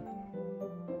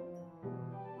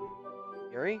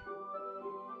 Yuri?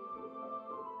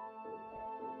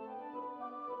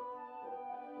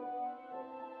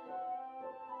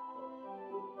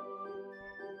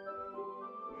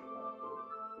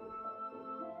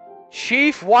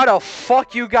 Chief, why the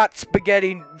fuck you got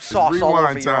spaghetti sauce all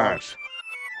over your arms?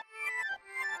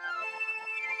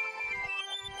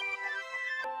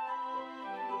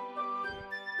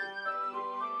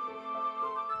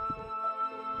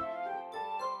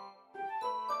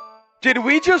 Did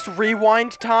we just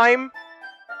rewind time?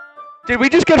 Did we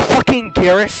just get fucking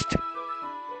Garrist?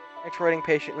 Thanks for waiting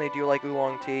patiently. Do you like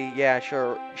oolong tea? Yeah,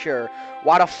 sure.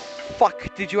 Why the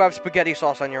fuck did you have spaghetti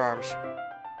sauce on your arms?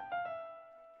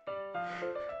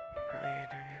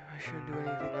 I shouldn't do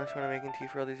anything else when I'm making tea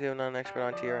for others. I'm not an expert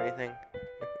on tea or anything.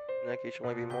 In that case, you'll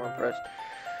only be more impressed.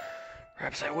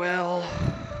 Perhaps I will.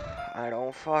 I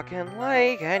don't fucking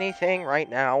like anything right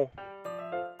now.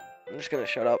 I'm just gonna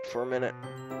shut up for a minute.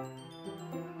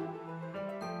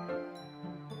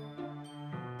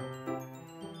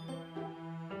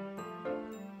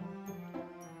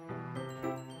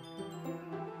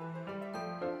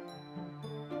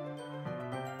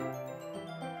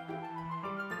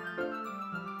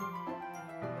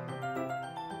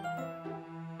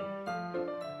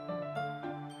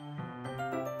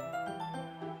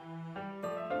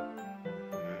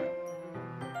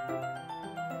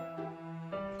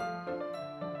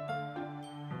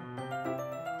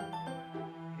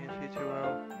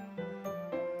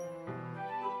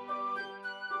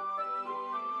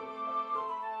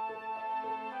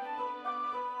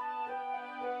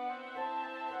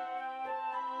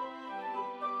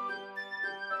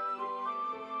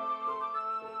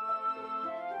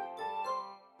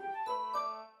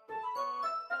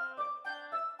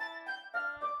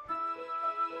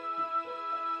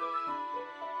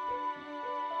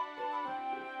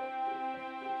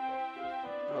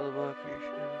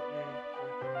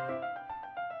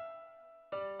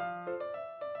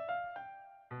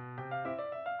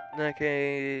 that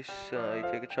case, you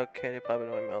take a chunk of candy, pop it in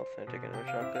my mouth, and I take another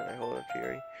chunk, and I hold it up to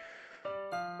Yuri.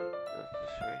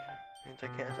 Means I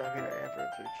can't stop here ever.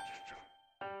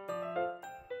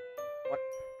 What?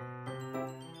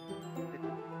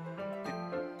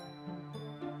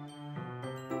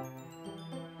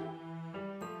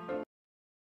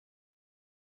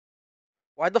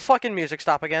 Why'd the fucking music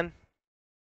stop again?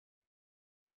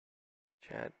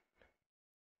 Chad.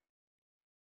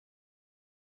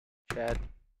 Chad.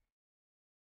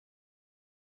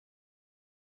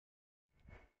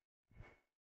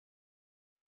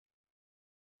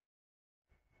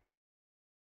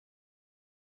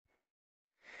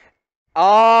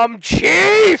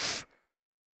 Chief!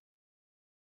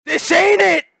 This ain't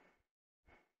it!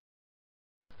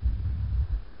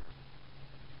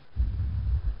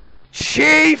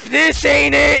 Chief, this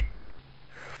ain't it!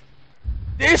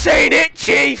 This ain't it,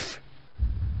 Chief!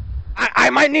 I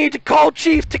might need to call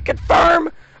Chief to confirm,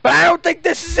 but I don't think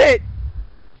this is it!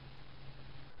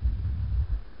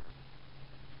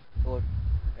 Look,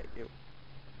 hey, you.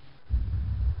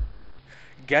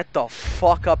 Get the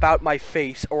fuck up out my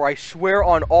face, or I swear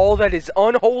on all that is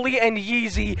unholy and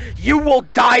Yeezy, you will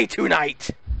die tonight!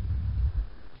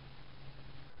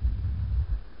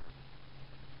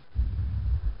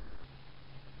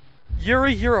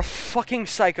 Yuri, you're a fucking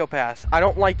psychopath. I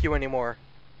don't like you anymore.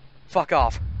 Fuck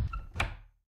off. It's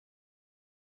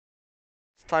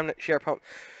time to share pump.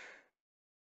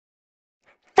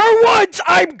 For once,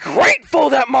 I'm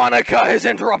grateful that MONIKA has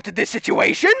interrupted this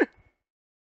situation!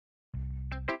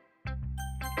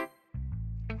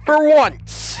 For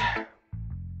once.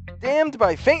 Damned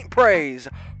by faint praise.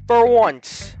 For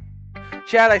once.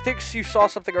 Chad, I think you saw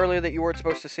something earlier that you weren't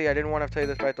supposed to see. I didn't want to tell you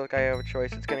this, but I thought I have a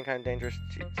choice. It's getting kind of dangerous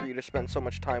for you to spend so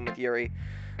much time with Yuri.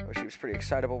 Oh, she was pretty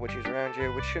excitable when she's around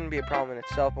you, which shouldn't be a problem in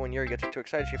itself, but when Yuri gets too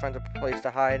excited, she finds a place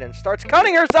to hide and starts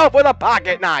cutting herself with a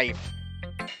pocket knife!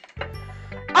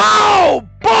 Oh,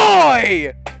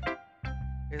 boy!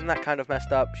 Isn't that kind of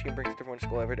messed up? She brings it to everyone to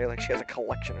school every day like she has a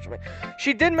collection or something.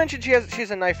 She did mention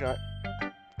she's a knife nut.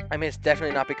 I mean, it's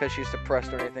definitely not because she's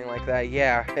depressed or anything like that.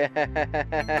 Yeah.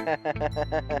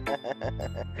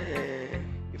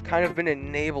 You've kind of been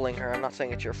enabling her. I'm not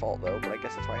saying it's your fault, though, but I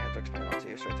guess that's why I have to explain it all to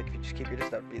you. So I think if you just keep your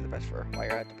distance, that would be the best for her. While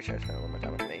you're at the beach, I spend a little more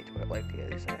time with me to put it like the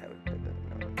at least I have it.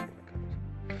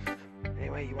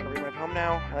 Anyway, you want to read my poem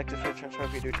now? I like this picture, so I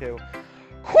hope you do too.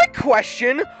 Quick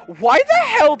question! Why the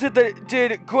hell did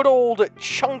good old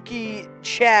chunky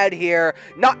Chad here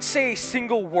not say a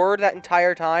single word that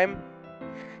entire time?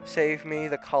 Save me,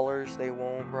 the colors, they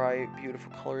won't write.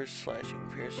 Beautiful colors, slashing,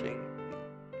 piercing,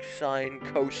 sine,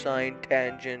 cosine,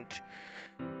 tangent.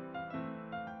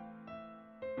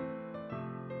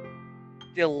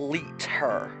 Delete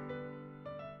her.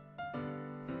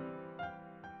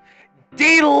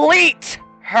 Delete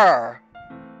her!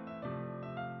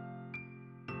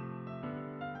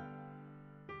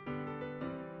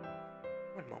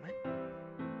 One moment.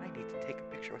 I need to take a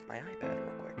picture with my iPad real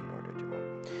quick in order to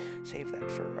save that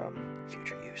for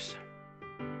future use.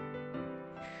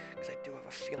 Because I do have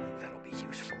a feeling that'll be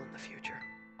useful in the future.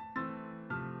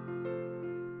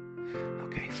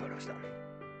 Okay, photo's done.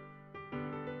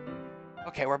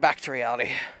 Okay, we're back to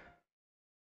reality.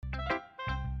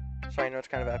 Sorry, I know it's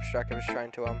kind of abstract. I was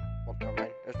trying to, well, never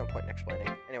mind. There's no point in explaining.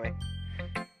 Anyway.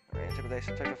 Alright, sometimes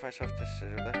I find myself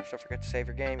don't forget to save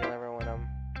your game. You'll never win,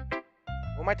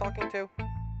 who am I talking to?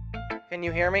 Can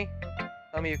you hear me?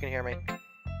 Tell me you can hear me.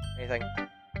 Anything.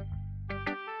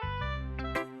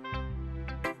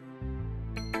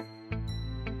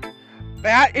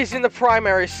 Bat is in the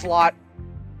primary slot.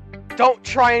 Don't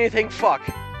try anything, fuck.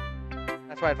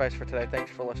 That's my advice for today. Thanks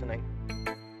for listening.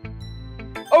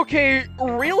 Okay,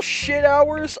 real shit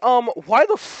hours. Why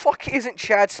the fuck isn't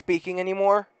Chad speaking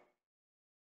anymore?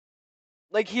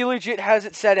 Like, he legit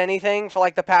hasn't said anything for,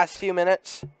 like, the past few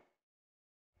minutes.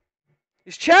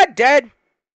 Is Chad dead?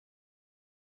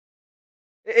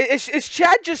 Is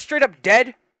Chad just straight up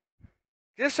dead?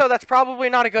 If so, that's probably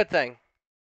not a good thing.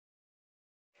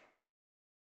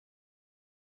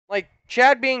 Like,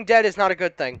 Chad being dead is not a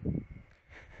good thing.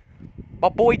 My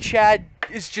boy Chad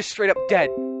is just straight up dead.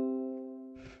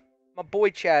 My boy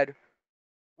Chad.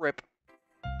 Rip.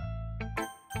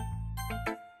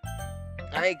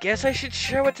 I guess I should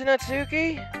show it to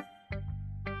Natsuki?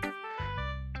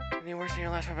 Any worse than your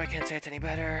last one, but I can't say it's any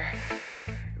better.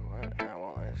 What?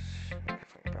 Well, it's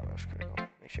probably was critical.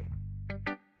 Makes you.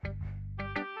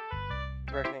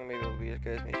 Reckoning maybe it'll be as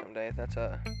good as me someday. That's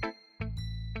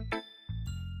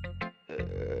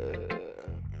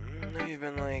you've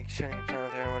been like spending time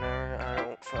with her or whatever. I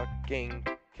don't fucking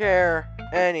care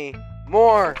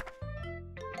anymore.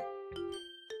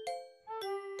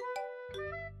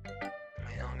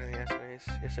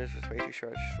 nice. Yesterday's was way too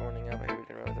short. Just warning out. Maybe we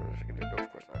didn't realize there was a good do.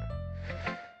 Of course not.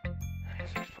 I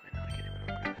guess just playing like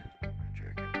anyone who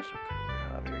good.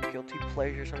 Your guilty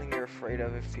pleasure, something you're afraid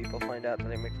of if people find out that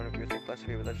they make fun of you or think less of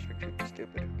you, but that's just makes you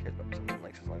stupid. Who cares about something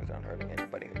likes as long as they're not hurting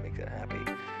anybody who makes it happy?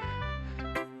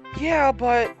 Yeah,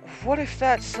 but what if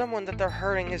that someone that they're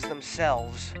hurting is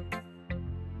themselves?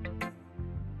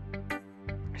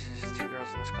 This is just two girls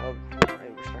in this club who I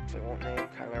respectfully won't name,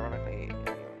 kind of ironically.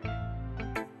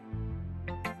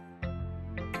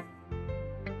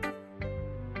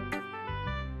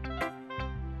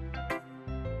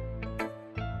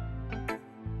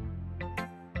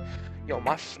 Yo,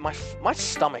 my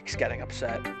stomach's getting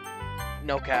upset.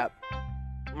 No cap.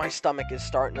 My stomach is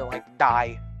starting to, like,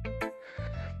 die. Do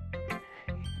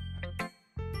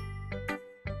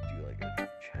you like it?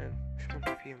 Chad, this one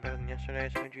might be even better than yesterday.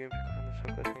 So made you pick up on this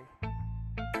so quickly.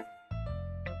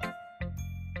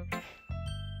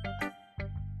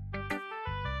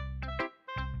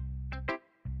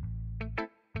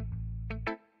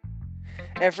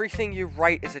 Everything you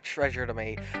write is a treasure to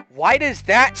me. Why does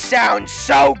that sound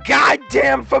so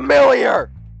goddamn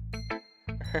familiar?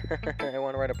 I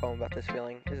want to write a poem about this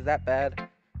feeling. Is that bad?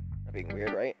 Not being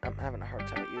weird, right? I'm having a hard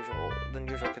time than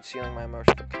usual concealing my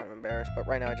emotions. I'm kind of embarrassed, but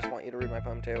right now I just want you to read my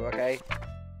poem too, okay?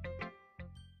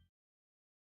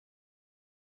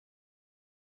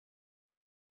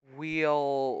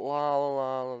 Wheel, la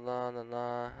la la la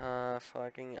la la,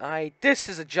 fucking, this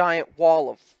is a giant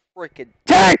wall of freaking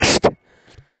text!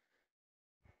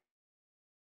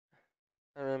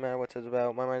 I don't really matter what it's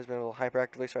about. My mind's been a little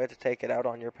hyperactively, so I had to take it out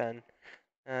on your pen.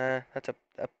 That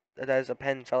is a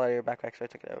pen fell out of your backpack, so I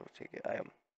took it out. I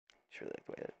just really like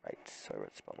the way it writes, so I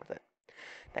wrote this poem with it.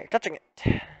 Now you're touching it.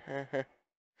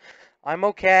 I'm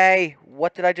okay.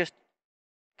 What did I just...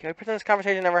 Can we pretend this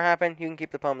conversation never happened? You can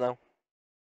keep the poem, though.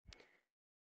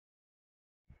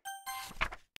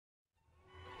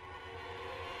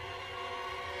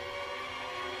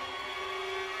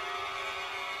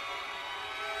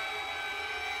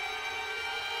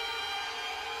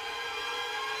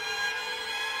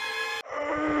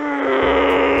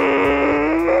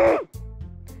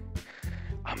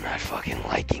 Fucking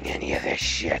liking any of this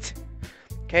shit.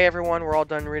 Okay, everyone, we're all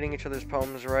done reading each other's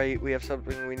poems, right? We have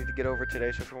something we need to get over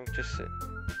today, so if we won't just sit.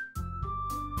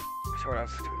 Sort of.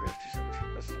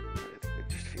 Just a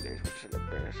few days, we'll just end up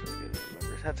there. So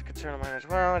that's a concern of mine as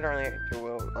well. I don't really do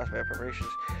well with last minute preparations.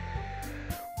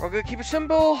 We're all gonna keep it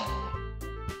simple.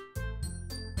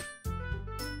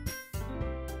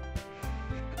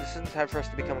 This isn't time for us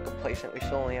to become complacent. We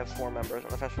still only have 4 members,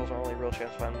 and the festival's our only real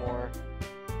chance to find more.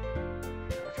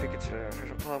 We consider an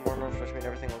official club, more members, which means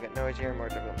everything will get noisier, more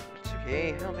difficult. It's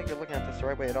okay. I don't think you're looking at this the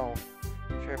right way at all.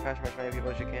 I'm sure pass as many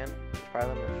people as you can. Inspire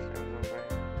them.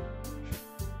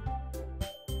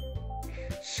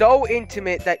 So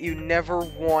intimate that you never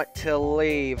want to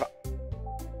leave.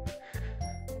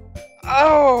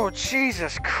 Oh,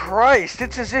 Jesus Christ.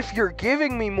 It's as if you're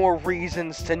giving me more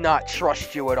reasons to not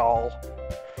trust you at all.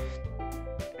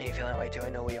 You feel that way too, I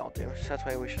know we all do. So that's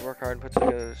why we should work hard and put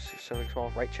together something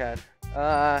small. Right, Chad?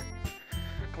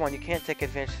 Come on, you can't take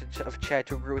advantage of Chad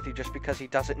to agree with you just because he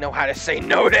doesn't know how to say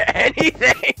no to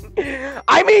anything!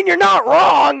 I mean, you're not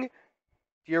wrong!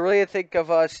 Do you really think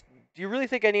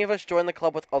any of us joined the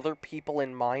club with other people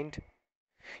in mind?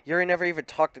 Yuri never even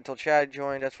talked until Chad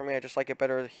joined. As for me, I just like it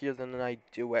better here than I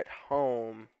do at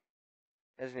home.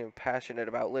 He isn't even passionate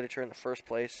about literature in the first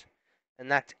place. And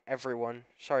that's everyone.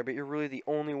 Sorry, but you're really the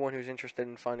only one who's interested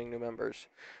in finding new members.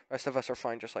 The rest of us are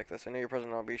fine just like this. I know you're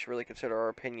president, but you should really consider our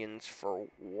opinions for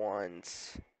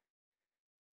once.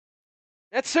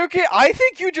 Natsuki, I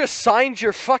think you just signed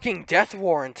your fucking death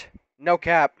warrant. No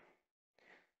cap.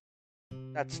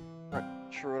 That's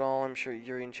not true at all. I'm sure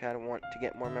Yuri and Chad want to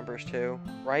get more members too,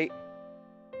 right?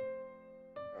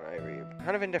 Alright, we're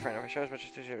kind of indifferent. If I show as much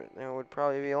as you, they would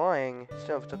probably be lying.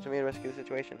 Still, it's up to me to rescue the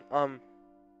situation.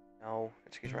 No,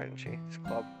 Itsuki's right, isn't she? This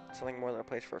club, it's something more than a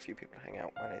place for a few people to hang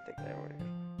out. Why did I think that?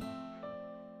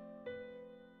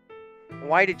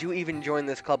 Why did you even join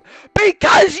this club?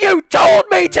 Because you told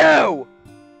me to!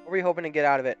 What were you hoping to get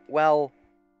out of it? Well,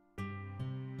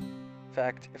 in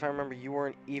fact, if I remember, you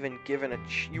weren't even given a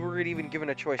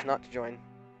choice not to join.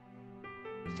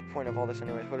 What's the point of all this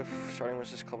anyways? What if starting with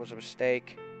this club was a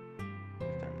mistake?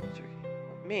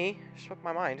 Me? I spoke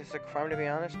my mind. It's a crime to be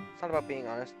honest. It's not about being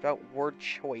honest. It's about word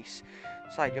choice.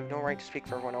 Besides, you have no right to speak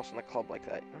for everyone else in the club like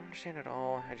that. I don't understand at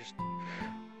all. I just...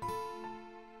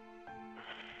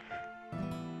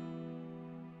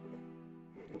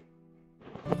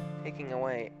 Taking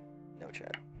away... No,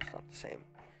 Chad. It's not the same.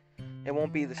 It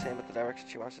won't be the same with the direction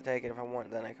she wants to take it. If I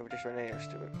want, then I could just run any other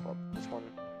stupid club. This one...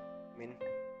 I mean...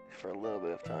 for a little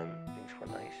bit of time. Things were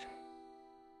nice.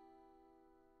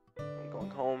 I'm going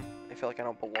home. I feel like I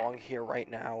don't belong here right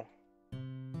now.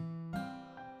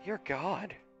 Dear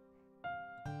God.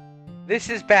 This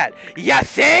is bad. You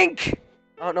think?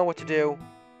 I don't know what to do.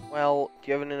 Well, do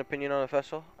you have an opinion on the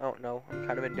festival? I don't know. I'm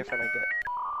kind of indifferent, I get.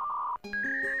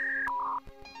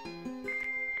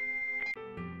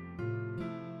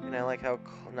 And I like how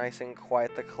nice and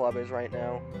quiet the club is right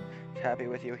now. Happy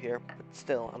with you here, but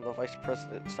still, I'm the vice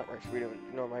president. It's not right for me to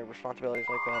ignore my responsibilities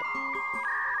like that.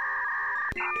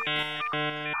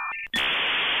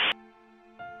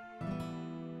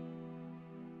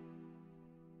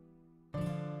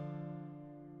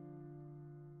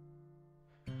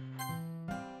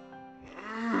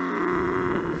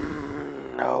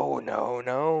 No, no,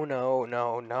 no, no,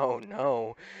 no, no,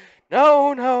 no.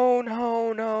 No, no,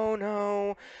 no, no,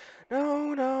 no.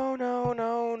 No, no, no,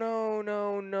 no, no,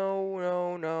 no, no,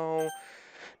 no, no.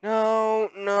 No,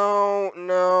 no,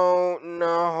 no,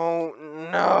 no,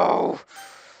 no.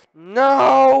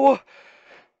 No!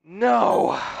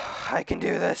 No! I can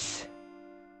do this.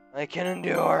 I can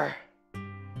endure.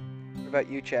 What about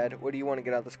you, Chad? What do you want to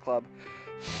get out of this club?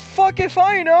 Fuck if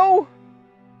I know!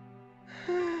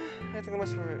 I think it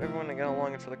must for everyone to get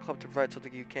along and for the club to provide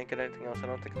something you can't get anything else. I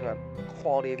don't think it's about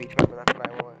quality of each member. That's what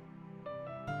I want.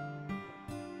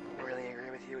 I really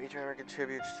agree with you. Each member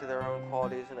contributes to their own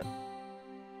qualities and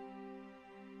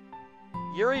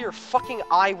Yuri, your fucking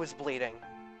eye was bleeding.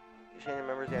 Changing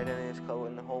members the identity of this club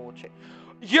and the whole will change.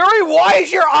 Yuri, why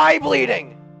is your eye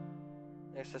bleeding?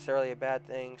 Necessarily a bad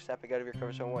thing. Stepping out of your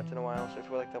comfort zone once in a while. So if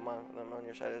you would like them on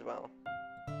your side as well.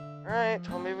 Alright,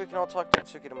 well maybe we can all talk to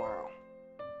Tsuki tomorrow.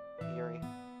 Yuri.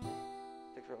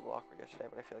 Took you a little awkward yesterday,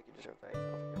 but I feel like you deserve that.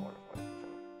 You're wonderful.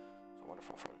 It's a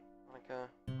wonderful friend. Like,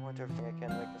 I want to do everything I can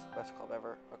to make this the best club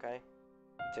ever, okay?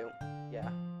 Me too. Yeah.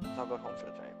 So I'll go home for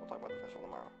the night. We'll talk about the festival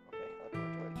tomorrow. Okay, I look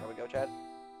forward to it. Shall we go, Chad?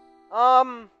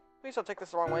 Please don't take this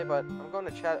the wrong way, but I'm going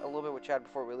to chat a little bit with Chad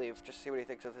before we leave, just to see what he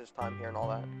thinks of his time here and all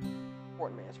that.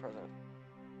 Important me as president.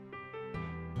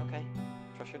 Okay.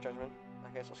 Trust your judgment.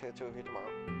 Okay, so I'll see the two of you tomorrow.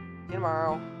 See you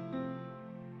tomorrow.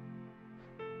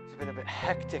 It's been a bit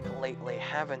hectic lately,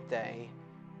 haven't they?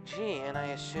 Gee, and I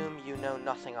assume you know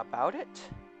nothing about it?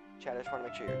 Chad, I just want to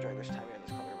make sure you're enjoying this time here in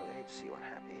this club. I really hate to see you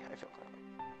unhappy. I feel kind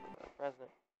of president.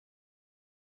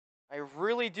 I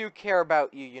really do care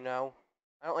about you, you know.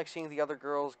 I don't like seeing the other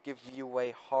girls give you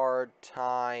a hard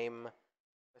time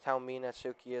with how mean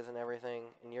Natsuki is and everything,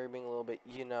 and you're being a little bit,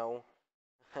 you know.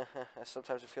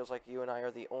 Sometimes it feels like you and I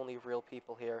are the only real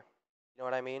people here. You know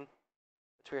what I mean?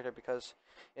 It's weird because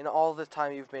in all the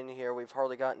time you've been here, we've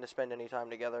hardly gotten to spend any time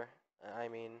together. I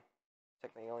mean,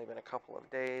 technically only been a couple of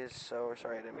days, so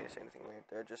sorry I didn't mean to say anything weird.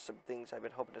 There are just some things I've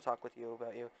been hoping to talk with you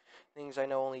about you. Things I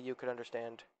know only you could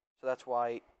understand. So that's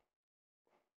why...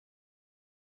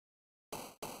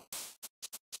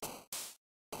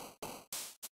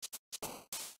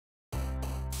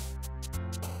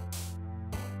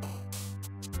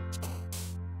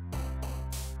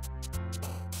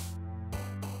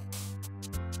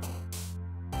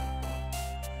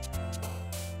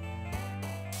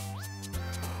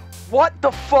 What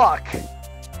the fuck?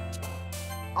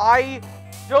 I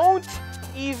don't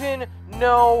even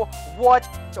know what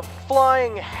the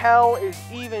flying hell is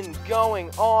even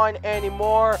going on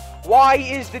anymore. Why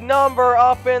is the number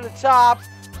up in the top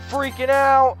freaking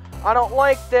out? I don't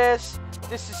like this.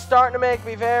 This is starting to make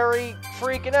me very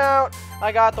freaking out.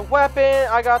 I got the weapon.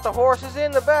 I got the horses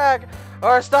in the back.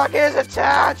 Our stock is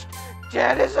attached.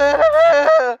 Jettison.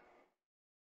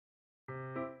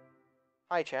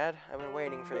 Hi, Chad. I've been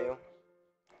waiting for you.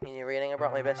 In your reading, I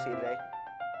brought my bestie today.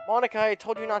 MONIKA, I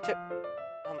told you not to... is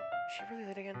she really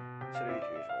late again? So as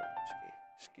usual.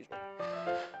 Excuse me.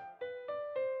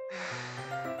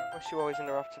 Wish you always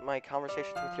interrupt my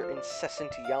conversations with your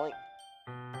incessant yelling.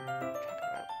 What are you talking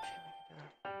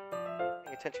about?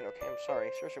 Paying attention, okay? I'm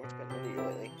sorry. Seriously, what's getting into you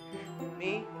lately?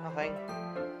 Me? Nothing.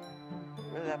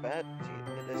 Really that bad?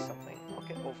 See, it is something. I'll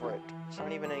get over it. It's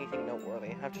not even anything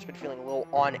noteworthy. I've just been feeling a little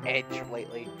on edge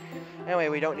lately. Anyway,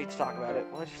 we don't need to talk about it.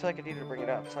 Well, I just feel like I needed to bring it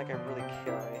up. It's not like I really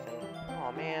care or anything.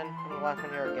 Aw, man. I'm the last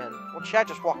one here again. Well, Chad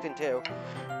just walked in, too.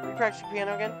 Are you practicing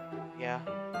piano again? Yeah.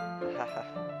 Haha.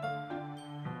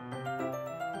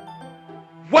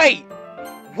 Wait!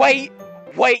 Wait!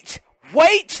 Wait!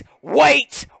 Wait!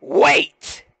 Wait!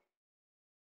 Wait!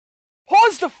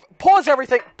 Pause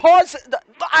everything! Pause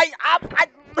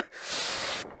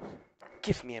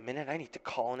Give me a minute, I need to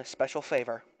call in a special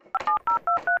favor.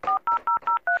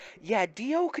 Yeah,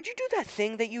 Dio, could you do that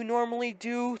thing that you normally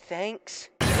do? Thanks.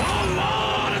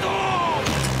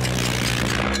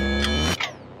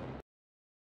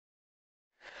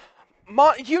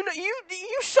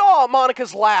 you saw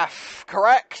Monika's laugh,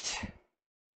 correct?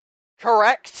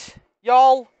 Correct,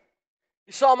 y'all?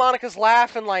 You saw Monika's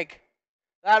laugh and, like,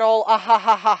 that old ah ha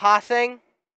ha ha ha thing?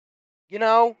 You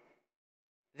know?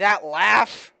 That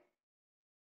laugh?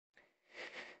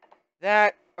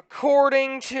 That,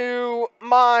 according to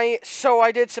my So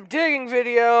I Did Some Digging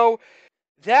video,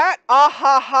 that ah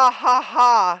ha ha ha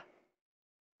ha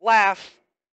laugh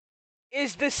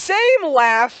is the same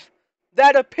laugh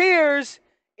that appears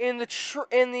in the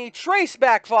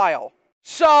traceback file.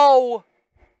 So,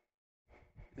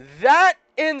 that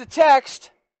in the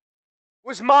text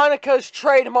was Monika's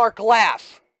trademark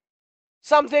laugh.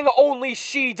 Something only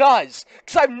she does.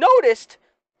 Because I've noticed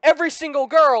every single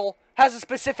girl has a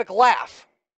specific laugh.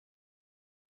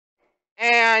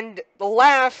 And the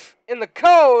laugh in the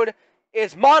code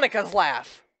is Monika's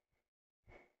laugh.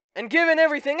 And given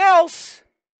everything else,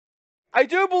 I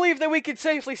do believe that we could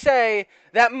safely say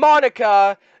that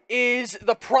Monika is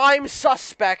the prime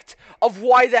suspect of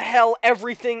why the hell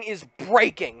everything is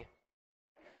breaking.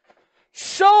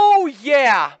 So,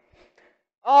 yeah.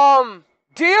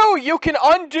 Dio, you can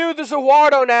undo the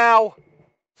Zawardo now.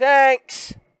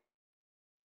 Thanks.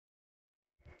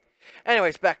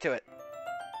 Anyways, back to it.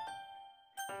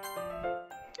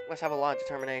 Let's have a lot of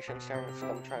determination.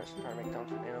 I'm trying to make them,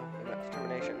 you know, maybe not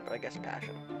determination, but I guess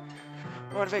passion.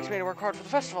 Motivates me to work hard for the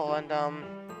festival, and,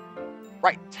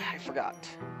 right, I forgot.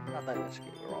 Not that this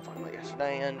we were all talking about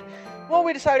yesterday, and, well,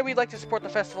 we decided we'd like to support the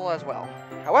festival as well.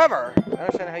 However, I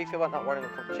understand how you feel about not wanting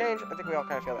to change. I think we all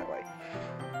kind of feel that way.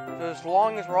 So as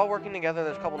long as we're all working together,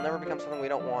 this couple never becomes something we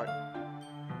don't want.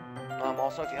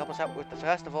 Also, if you help us out with the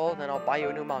festival, then I'll buy you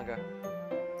a new manga.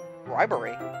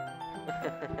 Bribery?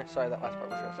 Sorry, that last part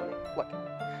was real funny. Look,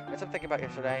 as I'm thinking about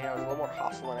yesterday, I was a little more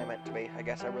hostile than I meant to be. I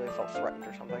guess I really felt threatened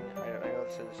or something. I know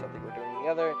this is something we're doing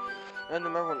together. None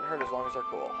of them wouldn't hurt as long as they're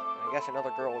cool. And I guess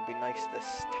another girl would be nice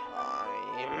this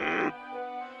time.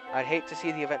 I'd hate to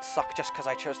see the event suck just because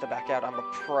I chose to back out. I'm a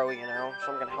pro, you know,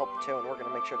 so I'm going to help too, and we're going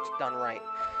to make sure it's done right.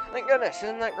 Thank goodness.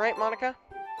 Isn't that great, Monika?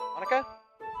 Monika?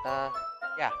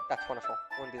 Yeah, that's wonderful.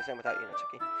 It wouldn't be the same without you,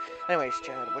 Natsuki. Anyways,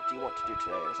 Chad, what do you want to do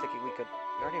today? I was thinking we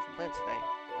already have plans today.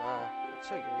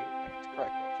 So Yuri, that's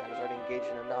correct. Chad is already engaged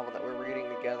in a novel that we're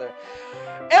reading together.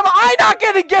 Am I not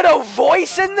going to get a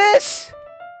voice in this?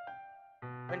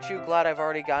 Aren't you glad I've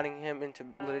already gotten him into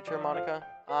literature, Monika?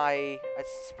 I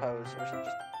suppose. Or just,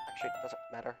 actually, it doesn't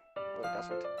matter. It really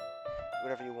doesn't.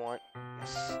 Whatever you want.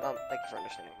 Yes, thank you for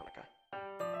understanding, Monika.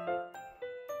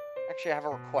 Actually, I have a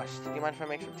request. Do you mind if I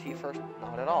make some tea first?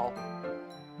 Not at all.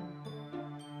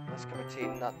 This cup of tea,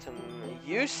 not to me.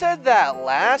 You said that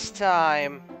last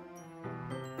time!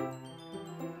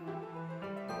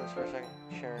 Hold this for a second.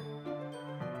 Sure.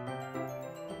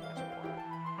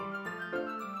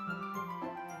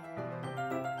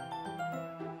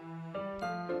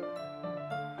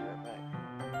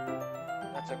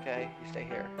 That's okay. You stay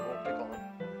here. I won't pick on.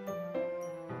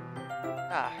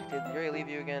 Ah, did Yuri leave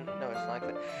you again? No, it's not like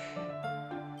that.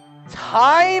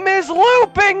 Time is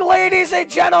looping, ladies and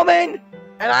gentlemen!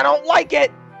 And I don't like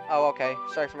it! Oh, okay.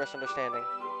 Sorry for misunderstanding.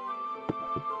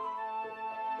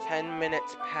 10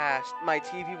 minutes passed. My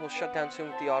TV will shut down soon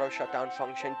with the auto shutdown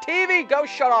function. TV, go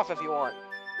shut off if you want.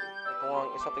 Like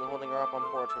long, is something holding her up on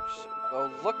board? So go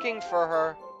looking for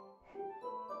her.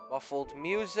 Muffled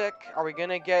music. Are we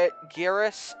gonna get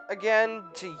Geras again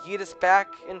to yeet us back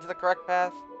into the correct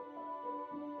path?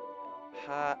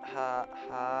 Ha ha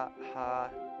ha ha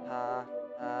ha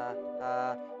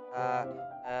ha ha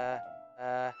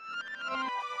ha.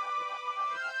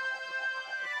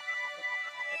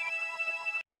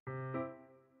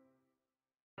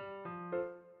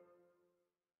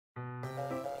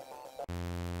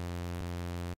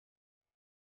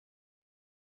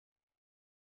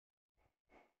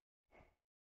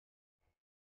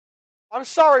 I'm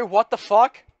sorry, what the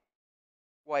fuck?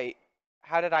 Wait,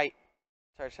 how did I...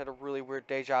 Sorry, I just had a really weird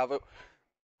deja vu.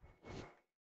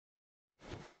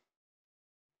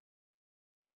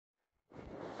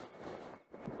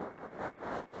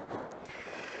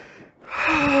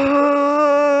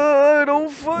 I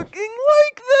don't fucking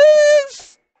like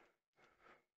this!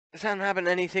 This hasn't happened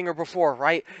anything or before,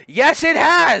 right? Yes, it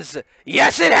has!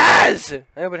 Yes, it has!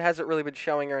 I hope it hasn't really been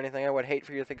showing or anything. I would hate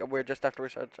for you to think I'm weird just after we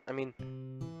start. I mean...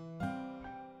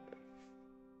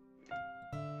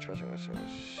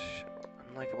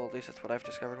 Unlikable, at least that's what I've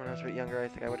discovered when I was a bit younger. I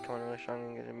think I would come on really strong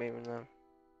and get a mate with them.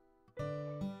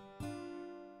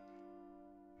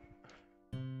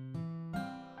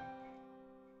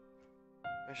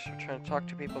 I'm trying to talk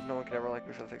to people if no one could ever like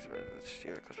me for the things about it. It's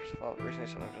you, because recently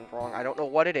something's wrong. I don't know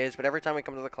what it is, but every time we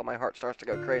come to the club, my heart starts to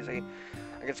go crazy.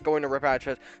 Like it's going to rip out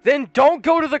chest. Then don't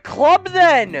go to the club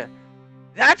then!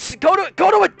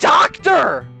 Go to a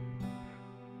doctor!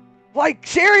 Like,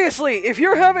 seriously, if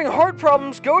you're having heart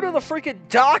problems, go to the freaking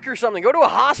doc or something. Go to a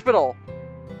hospital.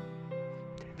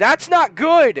 That's not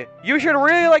good. You should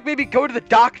really, like, maybe go to the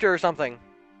doctor or something.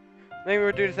 Maybe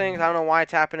we're doing things. I don't know why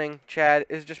it's happening. Chad,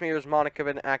 is it just me or has Monica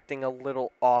been acting a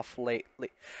little off lately?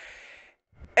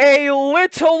 A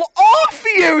little off,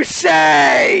 you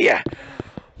say?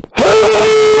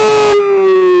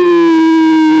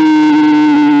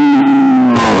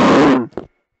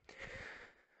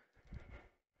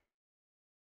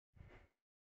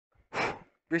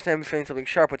 Recently I've been feeling something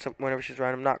sharp whenever she's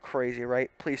around. I'm not crazy,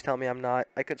 right? Please tell me I'm not.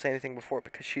 I couldn't say anything before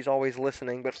because she's always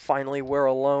listening, but finally we're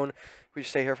alone. We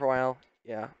just stay here for a while.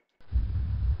 Yeah.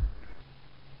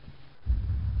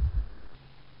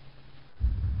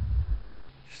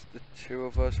 Just the two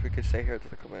of us. We could stay here to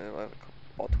the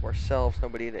all to ourselves.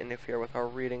 Nobody to interfere with our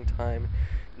reading time.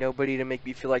 Nobody to make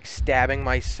me feel like stabbing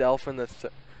myself in the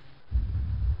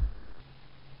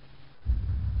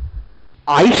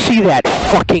I see that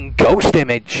fucking ghost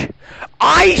image.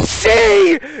 I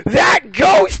see that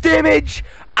ghost image.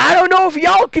 I don't know if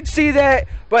y'all can see that,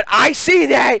 but I see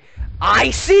that.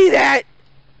 I see that.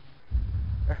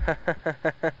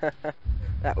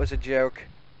 That was a joke.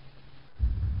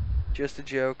 Just a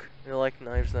joke. You like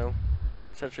knives, though.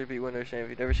 Essentially, be understand if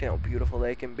you've never seen how beautiful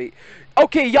they can be.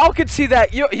 Okay, y'all could see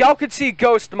that. Y'all could see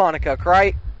Ghost Monica,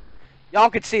 right? Y'all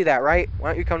could see that, right?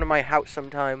 Why don't you come to my house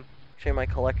sometime? Show you my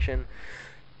collection.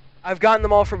 I've gotten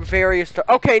them all from various...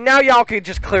 Okay, now y'all can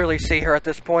just clearly see her at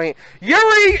this point.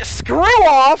 Yuri, screw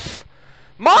off!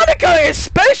 Monica,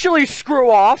 especially screw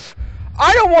off!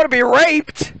 I don't want to be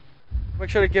raped!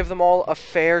 Make sure to give them all a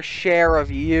fair share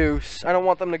of use. I don't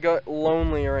want them to go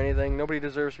lonely or anything. Nobody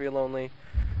deserves to be lonely.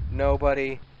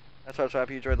 Nobody. That's why I was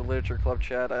happy you enjoyed the literature club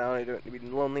chat. I don't need to be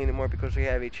lonely anymore because we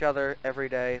have each other every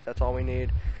day. That's all we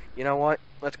need. You know what?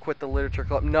 Let's quit the literature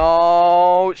club.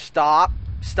 No! Stop!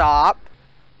 Stop!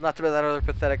 Not to be that other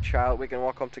pathetic child. We can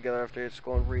walk home together after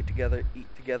school and read together, eat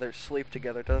together, sleep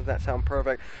together. Doesn't that sound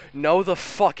perfect? No, the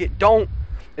fuck it don't!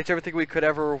 It's everything we could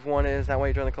ever have wanted. Is that why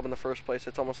you joined the club in the first place?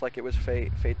 It's almost like it was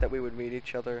fate that we would meet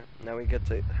each other. Now we get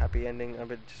to happy ending. I've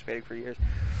been anticipating for years.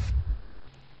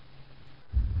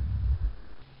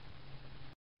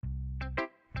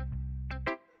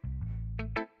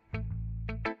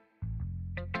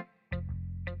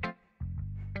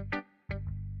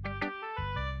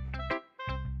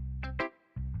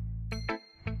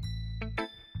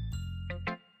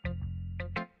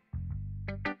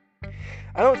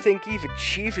 I don't think even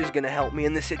Chief is gonna help me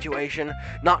in this situation.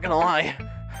 Not gonna lie.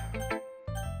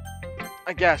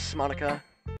 I guess, Monica.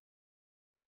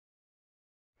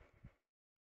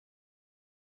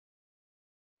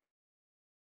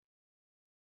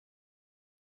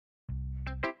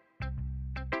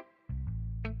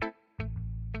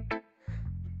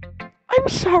 I'm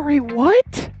sorry,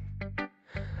 what?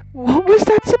 What was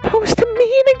that supposed to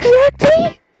mean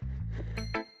exactly?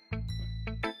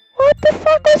 What the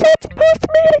fuck was that supposed to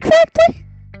mean exactly?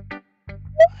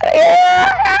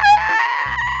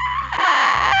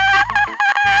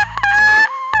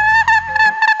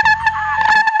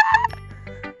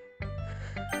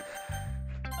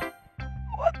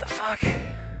 What the fuck?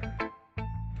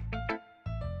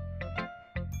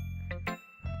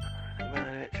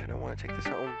 I don't want to take this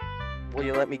home. Will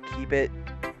you let me keep it?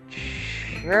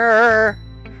 Sure.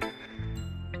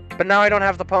 But now I don't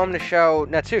have the poem to show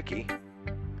Natsuki.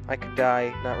 I could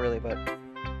die, not really, but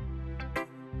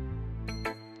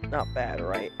not bad,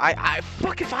 right? I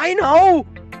fuck if I know.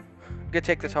 I'm gonna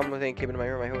take this home with me and keep it in my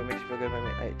room. I hope it makes you feel good.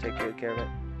 I take good care of it.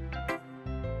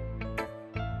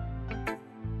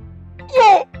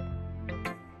 Yo.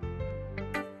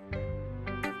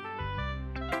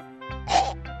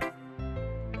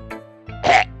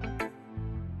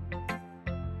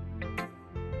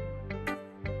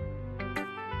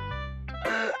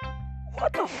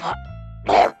 What the fuck?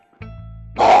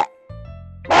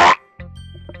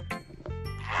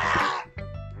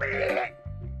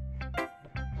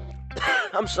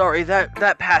 I'm sorry,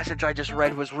 that passage I just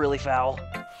read was really foul.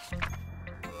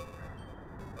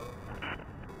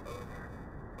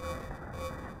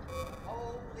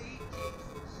 Holy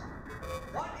Jesus.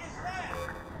 What is that?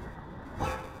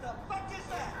 What the fuck is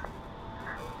that?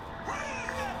 What is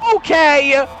that?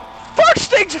 Okay,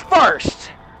 first things first.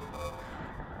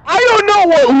 I don't know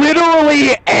what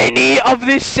literally any of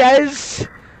this says.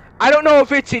 I don't know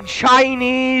if it's in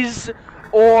Chinese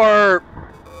or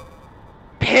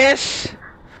piss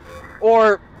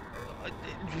or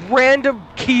random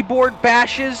keyboard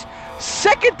bashes.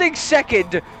 Second thing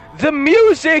second, the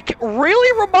music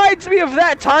really reminds me of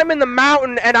that time in the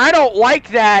mountain, and I don't like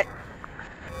that.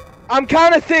 I'm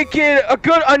kind of thinking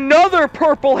another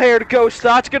purple-haired ghost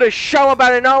that's gonna show up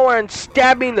out of nowhere and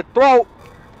stab me in the throat.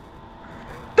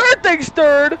 Third thing's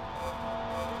third,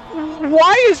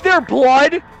 why is there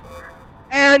blood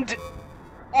and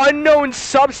unknown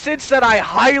substance that I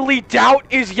highly doubt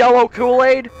is yellow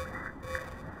Kool-Aid?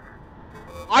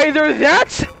 Either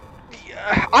that's...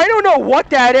 I don't know what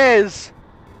that is,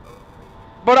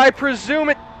 but I presume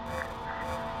it...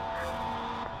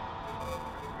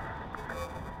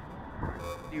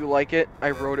 Do you like it?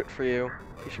 I wrote it for you.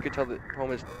 In case you could tell the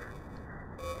poem is...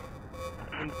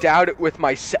 Endowed it with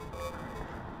my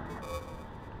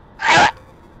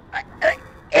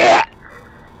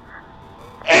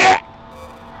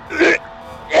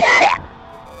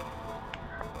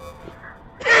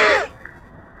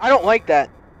I don't like that.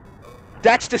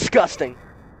 That's disgusting.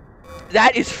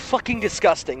 That is fucking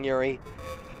disgusting, Yuri.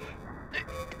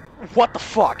 What the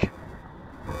fuck?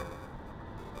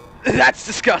 That's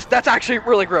disgusting. That's actually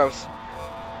really gross.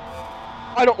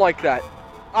 I don't like that.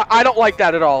 I don't like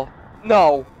that at all.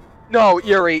 No. No,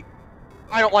 Yuri.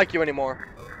 I don't like you anymore.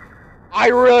 I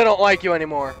really don't like you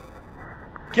anymore.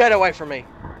 Get away from me.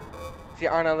 See,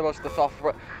 aren't I the most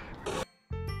thoughtful...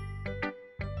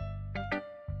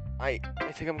 I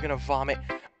think I'm gonna vomit.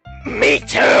 Me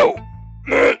too!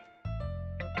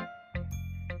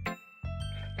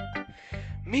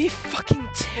 Me fucking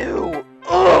too!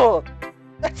 Ugh!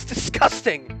 That's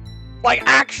disgusting! Like,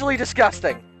 actually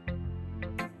disgusting.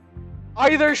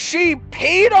 Either she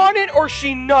peed on it or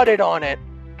she nutted on it.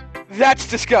 That's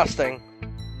disgusting.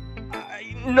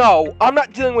 No, I'm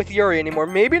not dealing with Yuri anymore.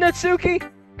 Maybe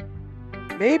Natsuki?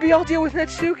 Maybe I'll deal with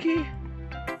Natsuki?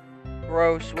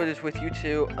 Gross, what is with you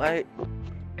two? I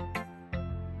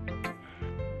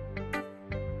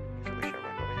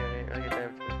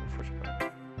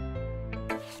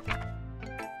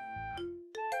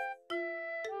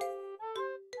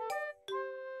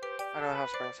don't know how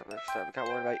spring stuff got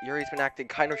worried about. Yuri's been acting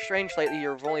kind of strange lately.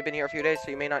 You've only been here a few days,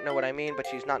 so you may not know what I mean, but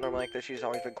she's not normally like this. She's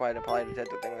always been quiet and polite and said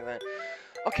things like that.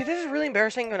 Okay, this is really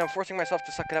embarrassing, and I'm forcing myself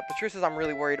to suck it up. The truth is I'm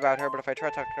really worried about her, but if I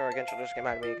try to talk to her again, she'll just get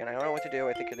mad at me again. I don't know what to do.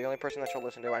 I think you're the only person that she'll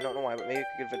listen to. I don't know why, but maybe you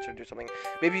could convince her to do something.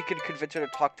 Maybe you could convince her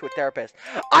to talk to a therapist.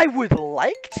 I would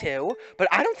like to, but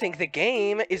I don't think the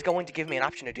game is going to give me an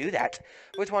option to do that.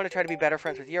 I always wanted to try to be better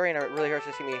friends with Yuri, and it really hurts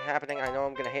to see me happening. I know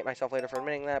I'm going to hate myself later for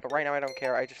admitting that, but right now I don't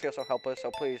care. I just feel so helpless,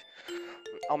 so please,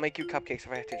 I'll make you cupcakes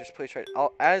if I have to. Just please try.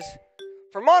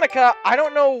 For MONIKA, I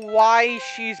don't know why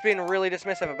she's been really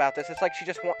dismissive about this. It's like she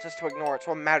just wants us to ignore it,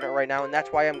 so I'm mad at her right now, and that's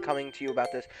why I'm coming to you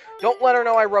about this. Don't let her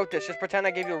know I wrote this. Just pretend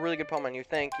I gave you a really good poem on you.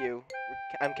 Thank you.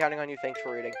 I'm counting on you. Thanks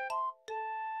for reading.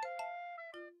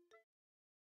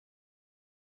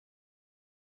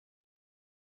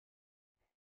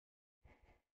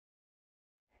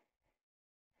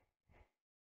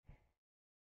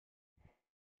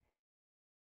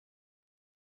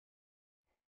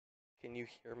 Can you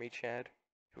hear me, Chad?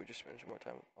 If we just spend some more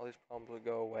time, all these problems would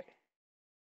go away.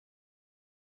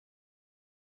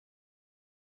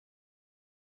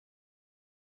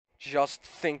 Just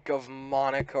think of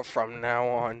MONIKA from now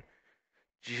on.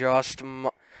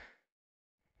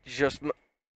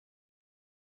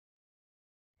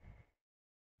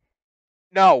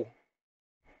 No.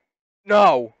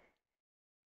 No.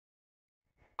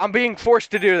 I'm being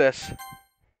forced to do this.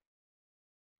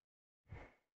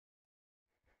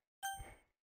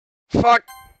 Fuck.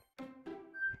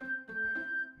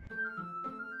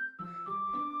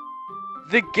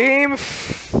 The game...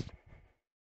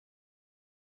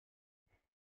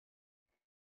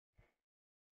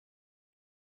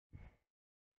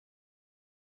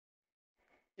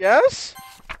 Yes?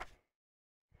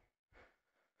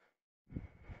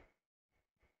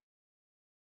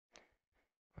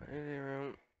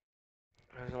 Room.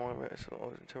 As long as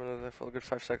I felt a good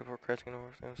 5 seconds before crashing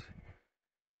over things.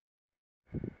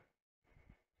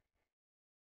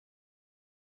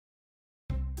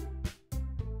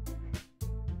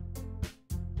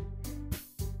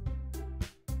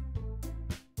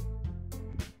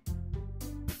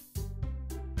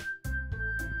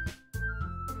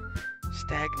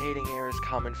 Stagnating air is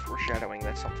common foreshadowing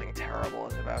that something terrible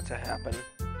is about to happen.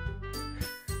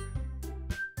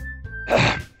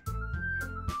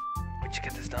 Once you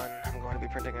get this done, I'm going to be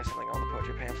printing and selling all the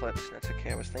poetry pamphlets. That's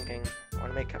okay, I was thinking, I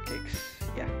want to make cupcakes.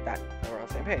 Yeah, that. We're on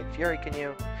the same page. Yuri, can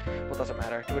you? Well, it doesn't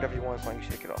matter. Do whatever you want as long as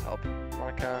you think it'll help.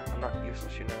 MONIKA, I'm not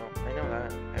useless, you know. I know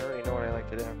that. I already know what I like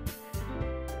to do.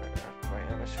 My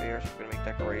atmosphere, so I'm going to make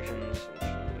decorations.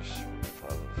 And just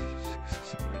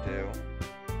something to do.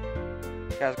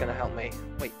 Chad's gonna help me.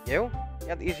 Wait, you? You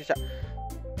have the easiest job.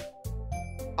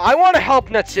 I want to help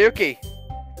Natsuki.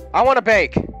 I want to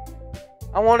bake.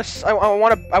 I want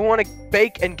to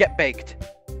bake and get baked.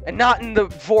 And not in the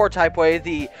vor type way,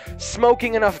 the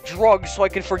smoking enough drugs so I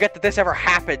can forget that this ever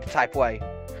happened type way.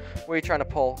 What are you trying to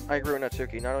pull? I agree with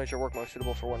Natsuki. Not only is your work most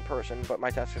suitable for one person, but my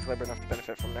task is labor enough to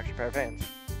benefit from an extra pair of hands.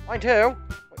 Mine too.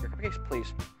 Wait, your cupcakes,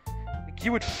 please.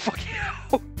 You would fucking...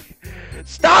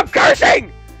 Stop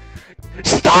cursing!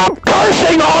 Stop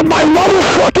cursing on my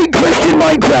motherfucking Christian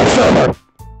Minecraft server!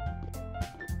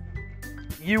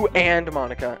 You and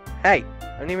Monika. Hey,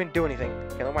 I didn't even do anything.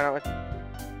 Okay, why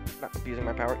not abusing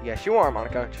my power? Yes, you are,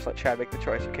 Monika. Just let Chad make the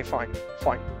choice. Okay, fine.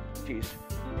 Fine. Jeez.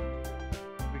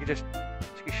 We could just...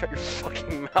 You shut your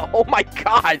fucking mouth. Oh my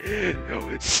god!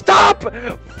 Stop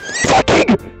fucking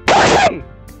cursing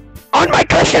on my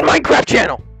Christian Minecraft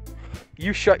channel!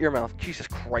 You shut your mouth. Jesus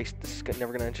Christ, this is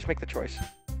never gonna end. Just make the choice.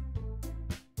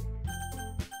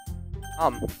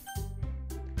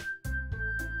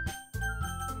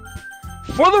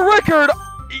 For the record,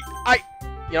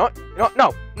 you know what?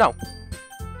 No.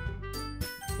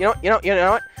 You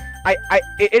know what?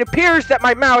 It appears that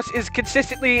my mouse is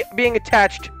consistently being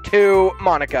attached to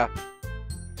Monika.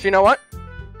 So you know what?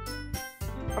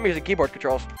 I'm using keyboard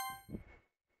controls.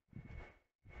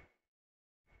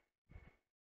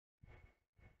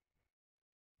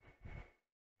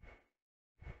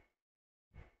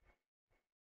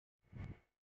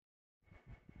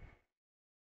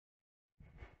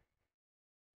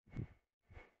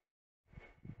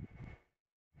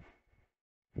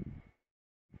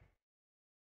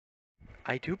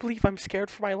 I do believe I'm scared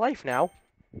for my life now.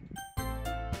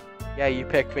 Yeah, you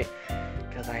picked me.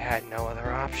 Because I had no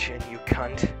other option, you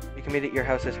cunt. You can meet at your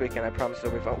house this weekend, I promise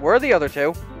it'll be fun. Where are the other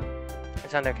two?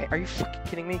 It sounded okay. Are you fucking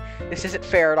kidding me? This isn't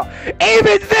fair at all.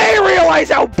 Even they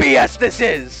realize how BS this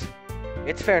is!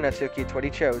 It's fair, Natsuki. It's what he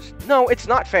chose. No, it's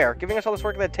not fair. Giving us all this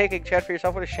work and then taking Chad for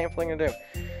yourself, what a shameful thing to do.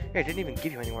 Hey, I didn't even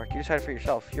give you any work. You decided for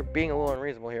yourself. You're being a little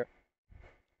unreasonable here.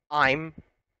 I'm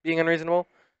being unreasonable?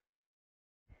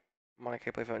 I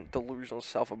can't believe I'm delusional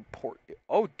self-import.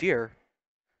 Oh dear.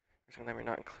 Something we're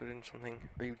not included in something.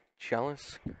 Are you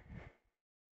jealous?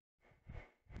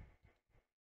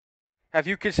 Have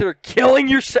you considered killing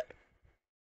yourself?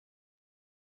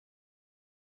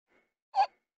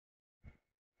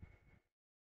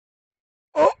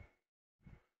 Oh!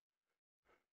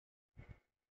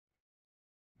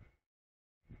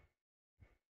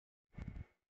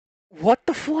 What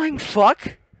the flying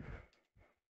fuck?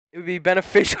 It would be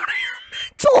beneficial to your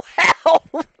mental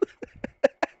health.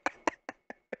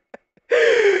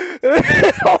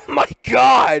 Oh my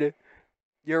god.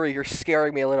 Yuri, you're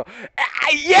scaring me a little.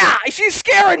 Yeah, she's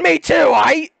scaring me too,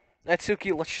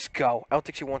 Natsuki, let's just go. I don't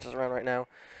think she wants us around right now.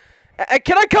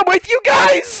 Can I come with you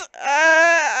guys?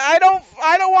 I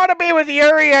don't want to be with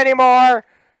Yuri anymore.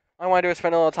 I want to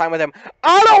spend a little time with him.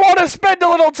 I don't want to spend a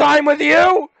little time with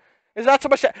you. Is that so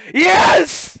much?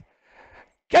 Yes!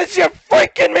 Because you're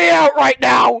freaking me out right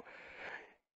now!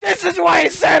 This is why I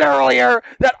said earlier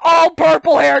that all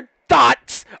purple-haired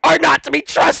thoughts are not to be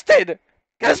trusted!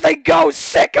 Because they go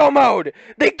sicko mode!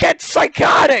 They get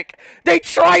psychotic! They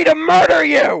try to murder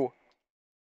you!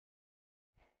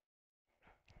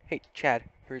 Hey, Chad,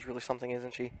 Yuri's really something,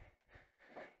 isn't she?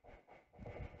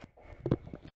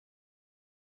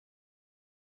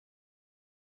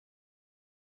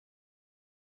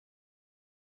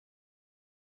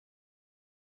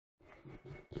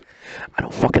 I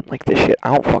don't fucking like this shit.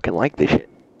 I don't fucking like this shit.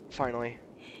 Finally.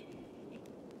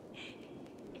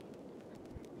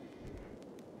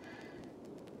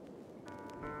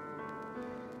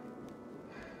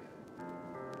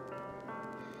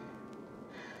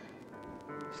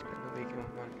 Spend the weekend with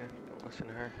Monika. Don't listen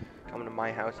to her. Come to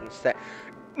my house instead.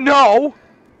 No!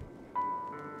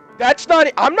 That's not.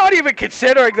 I'm not even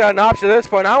considering that an option at this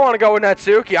point. I want to go with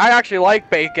Natsuki. I actually like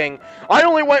baking. I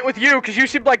only went with you because you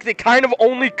seemed like the kind of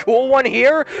only cool one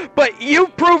here. But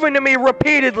you've proven to me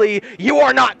repeatedly you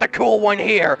are not the cool one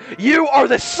here. You are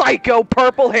the psycho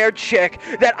purple-haired chick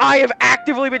that I have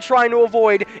actively been trying to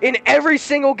avoid in every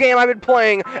single game I've been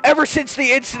playing ever since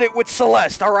the incident with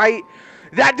Celeste. All right?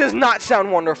 That does not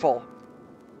sound wonderful.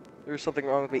 There's something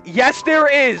wrong with me. Yes, there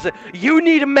is. You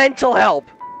need mental help.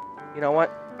 You know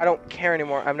what? I don't care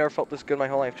anymore. I've never felt this good my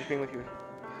whole life. Just being with you.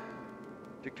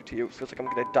 Addicted to you. It feels like I'm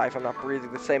gonna die if I'm not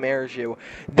breathing the same air as you.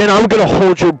 Then I'm gonna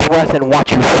hold your breath and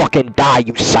watch you fucking die,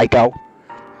 you psycho.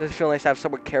 Does it feel nice to have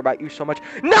someone care about you so much?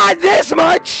 Not this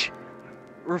much!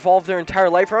 Revolve their entire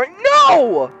life around.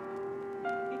 No!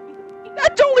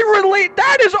 That's only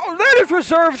that is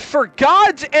reserved for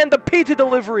gods and the pizza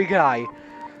delivery guy.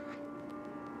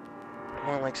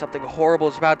 Well, like something horrible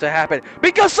is about to happen.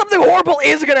 Because something horrible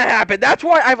is gonna happen! That's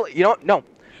why you know, no.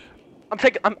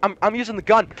 I'm using the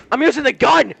gun. I'm using the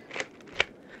gun!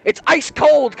 It's ice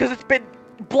cold because it's been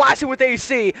blasted with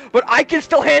AC, but I can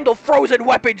still handle frozen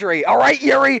weaponry, alright,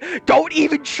 Yuri? Don't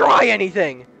even try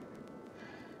anything!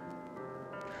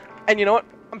 And you know what?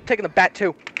 I'm taking the bat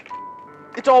too.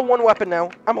 It's all one weapon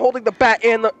now. I'm holding the bat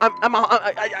and the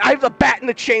I have the bat and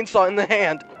the chainsaw in the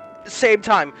hand, same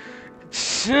time.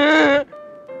 I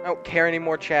don't care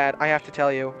anymore, Chad. I have to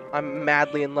tell you, I'm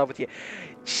madly in love with you.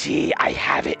 Gee, I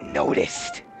haven't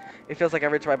noticed. It feels like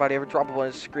every time my body ever drop a blow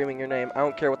is screaming your name. I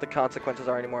don't care what the consequences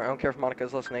are anymore. I don't care if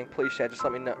Monika's listening. Please, Chad, just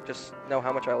let me know. Just know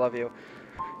how much I love you.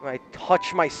 When I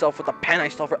touch myself with a pen, I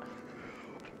still.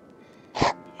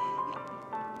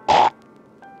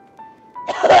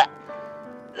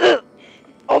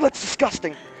 Oh, that's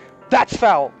disgusting. That's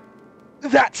foul.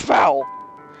 That's foul.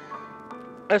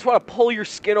 I just want to pull your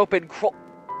skin open.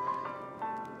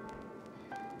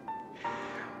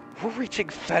 We're reaching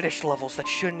fetish levels that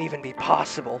shouldn't even be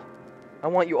possible. I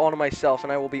want you all to myself,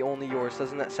 and I will be only yours.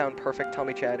 Doesn't that sound perfect? Tell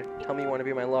me, Chad. Tell me you want to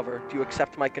be my lover. Do you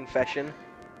accept my confession?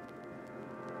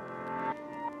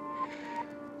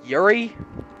 Yuri,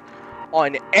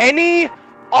 on any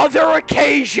other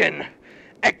occasion,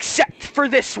 except for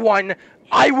this one,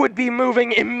 I would be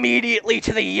moving immediately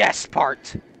to the yes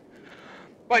part.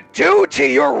 But due to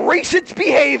your recent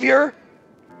behavior,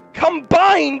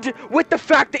 combined with the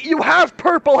fact that you have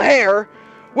purple hair,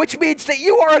 which means that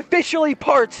you are officially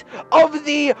part of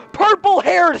the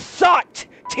purple-haired thought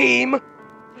team,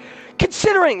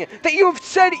 considering that you have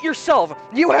said it yourself,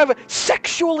 you have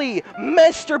sexually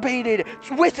masturbated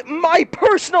with my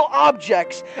personal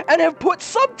objects and have put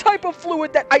some type of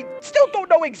fluid that I still don't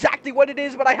know exactly what it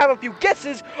is, but I have a few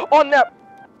guesses on that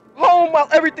home while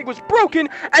everything was broken,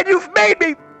 and you've made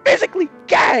me physically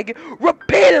gag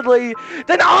repeatedly,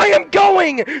 then I am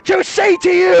going to say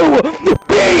to you,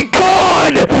 be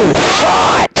gone,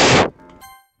 thought!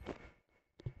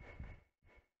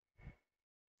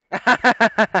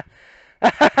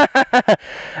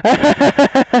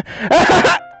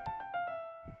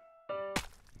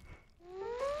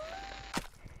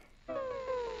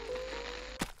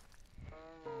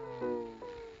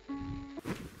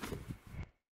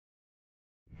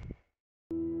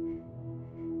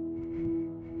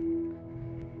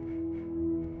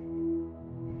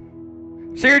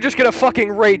 So you're just gonna fucking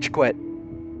rage quit.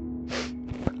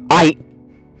 I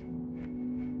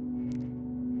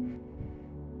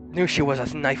knew she was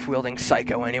a knife-wielding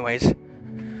psycho anyways.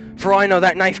 For all I know,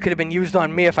 that knife could have been used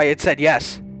on me if I had said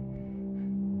yes.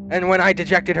 And when I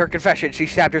dejected her confession, she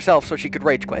stabbed herself so she could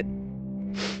rage quit.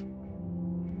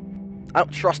 I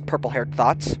don't trust purple-haired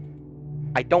thoughts.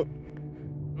 I don't.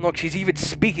 Look, she's even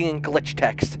speaking in glitch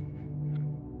text.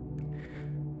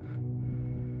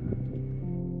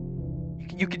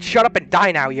 You can shut up and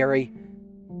die now, Yuri.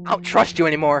 I don't trust you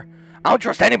anymore. I don't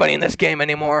trust anybody in this game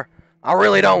anymore. I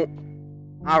really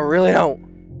don't. I really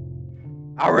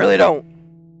don't. I really don't.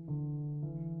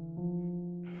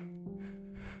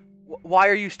 Why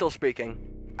are you still speaking?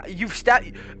 You've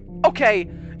stabbed... Okay,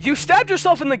 you stabbed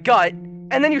yourself in the gut,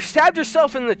 and then you stabbed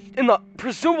yourself in the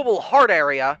presumable heart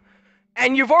area,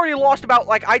 and you've already lost about,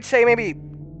 like, I'd say maybe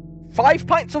 5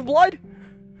 pints of blood?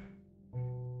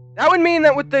 That would mean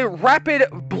that with the rapid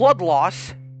blood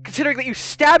loss, considering that you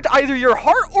stabbed either your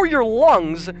heart or your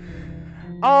lungs,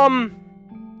 and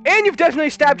you've definitely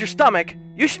stabbed your stomach,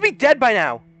 you should be dead by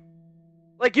now.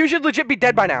 Like, you should legit be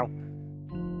dead by now.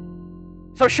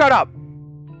 So shut up.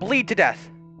 Bleed to death.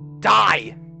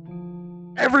 Die.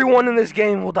 Everyone in this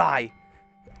game will die.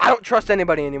 I don't trust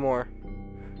anybody anymore.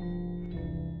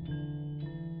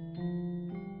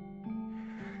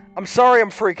 I'm sorry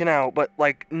I'm freaking out, but,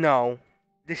 like, no.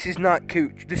 This is not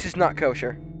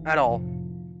kosher. At all.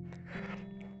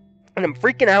 And I'm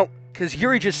freaking out because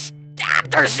Yuri just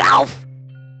stabbed herself!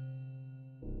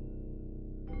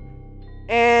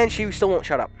 And she still won't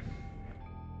shut up.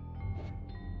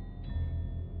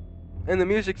 And the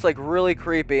music's like really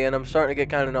creepy and I'm starting to get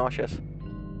kind of nauseous.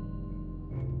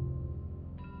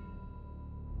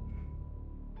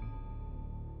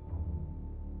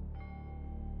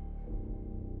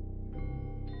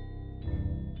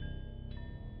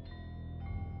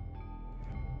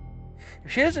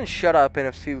 If she doesn't shut up in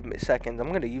a few seconds, I'm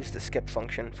going to use the skip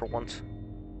function for once.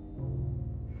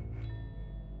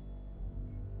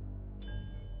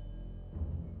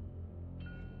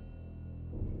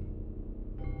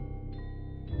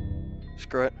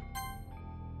 Screw it.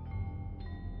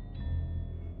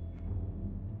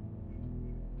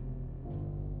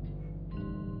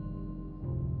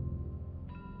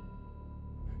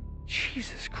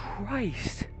 Jesus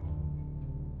Christ.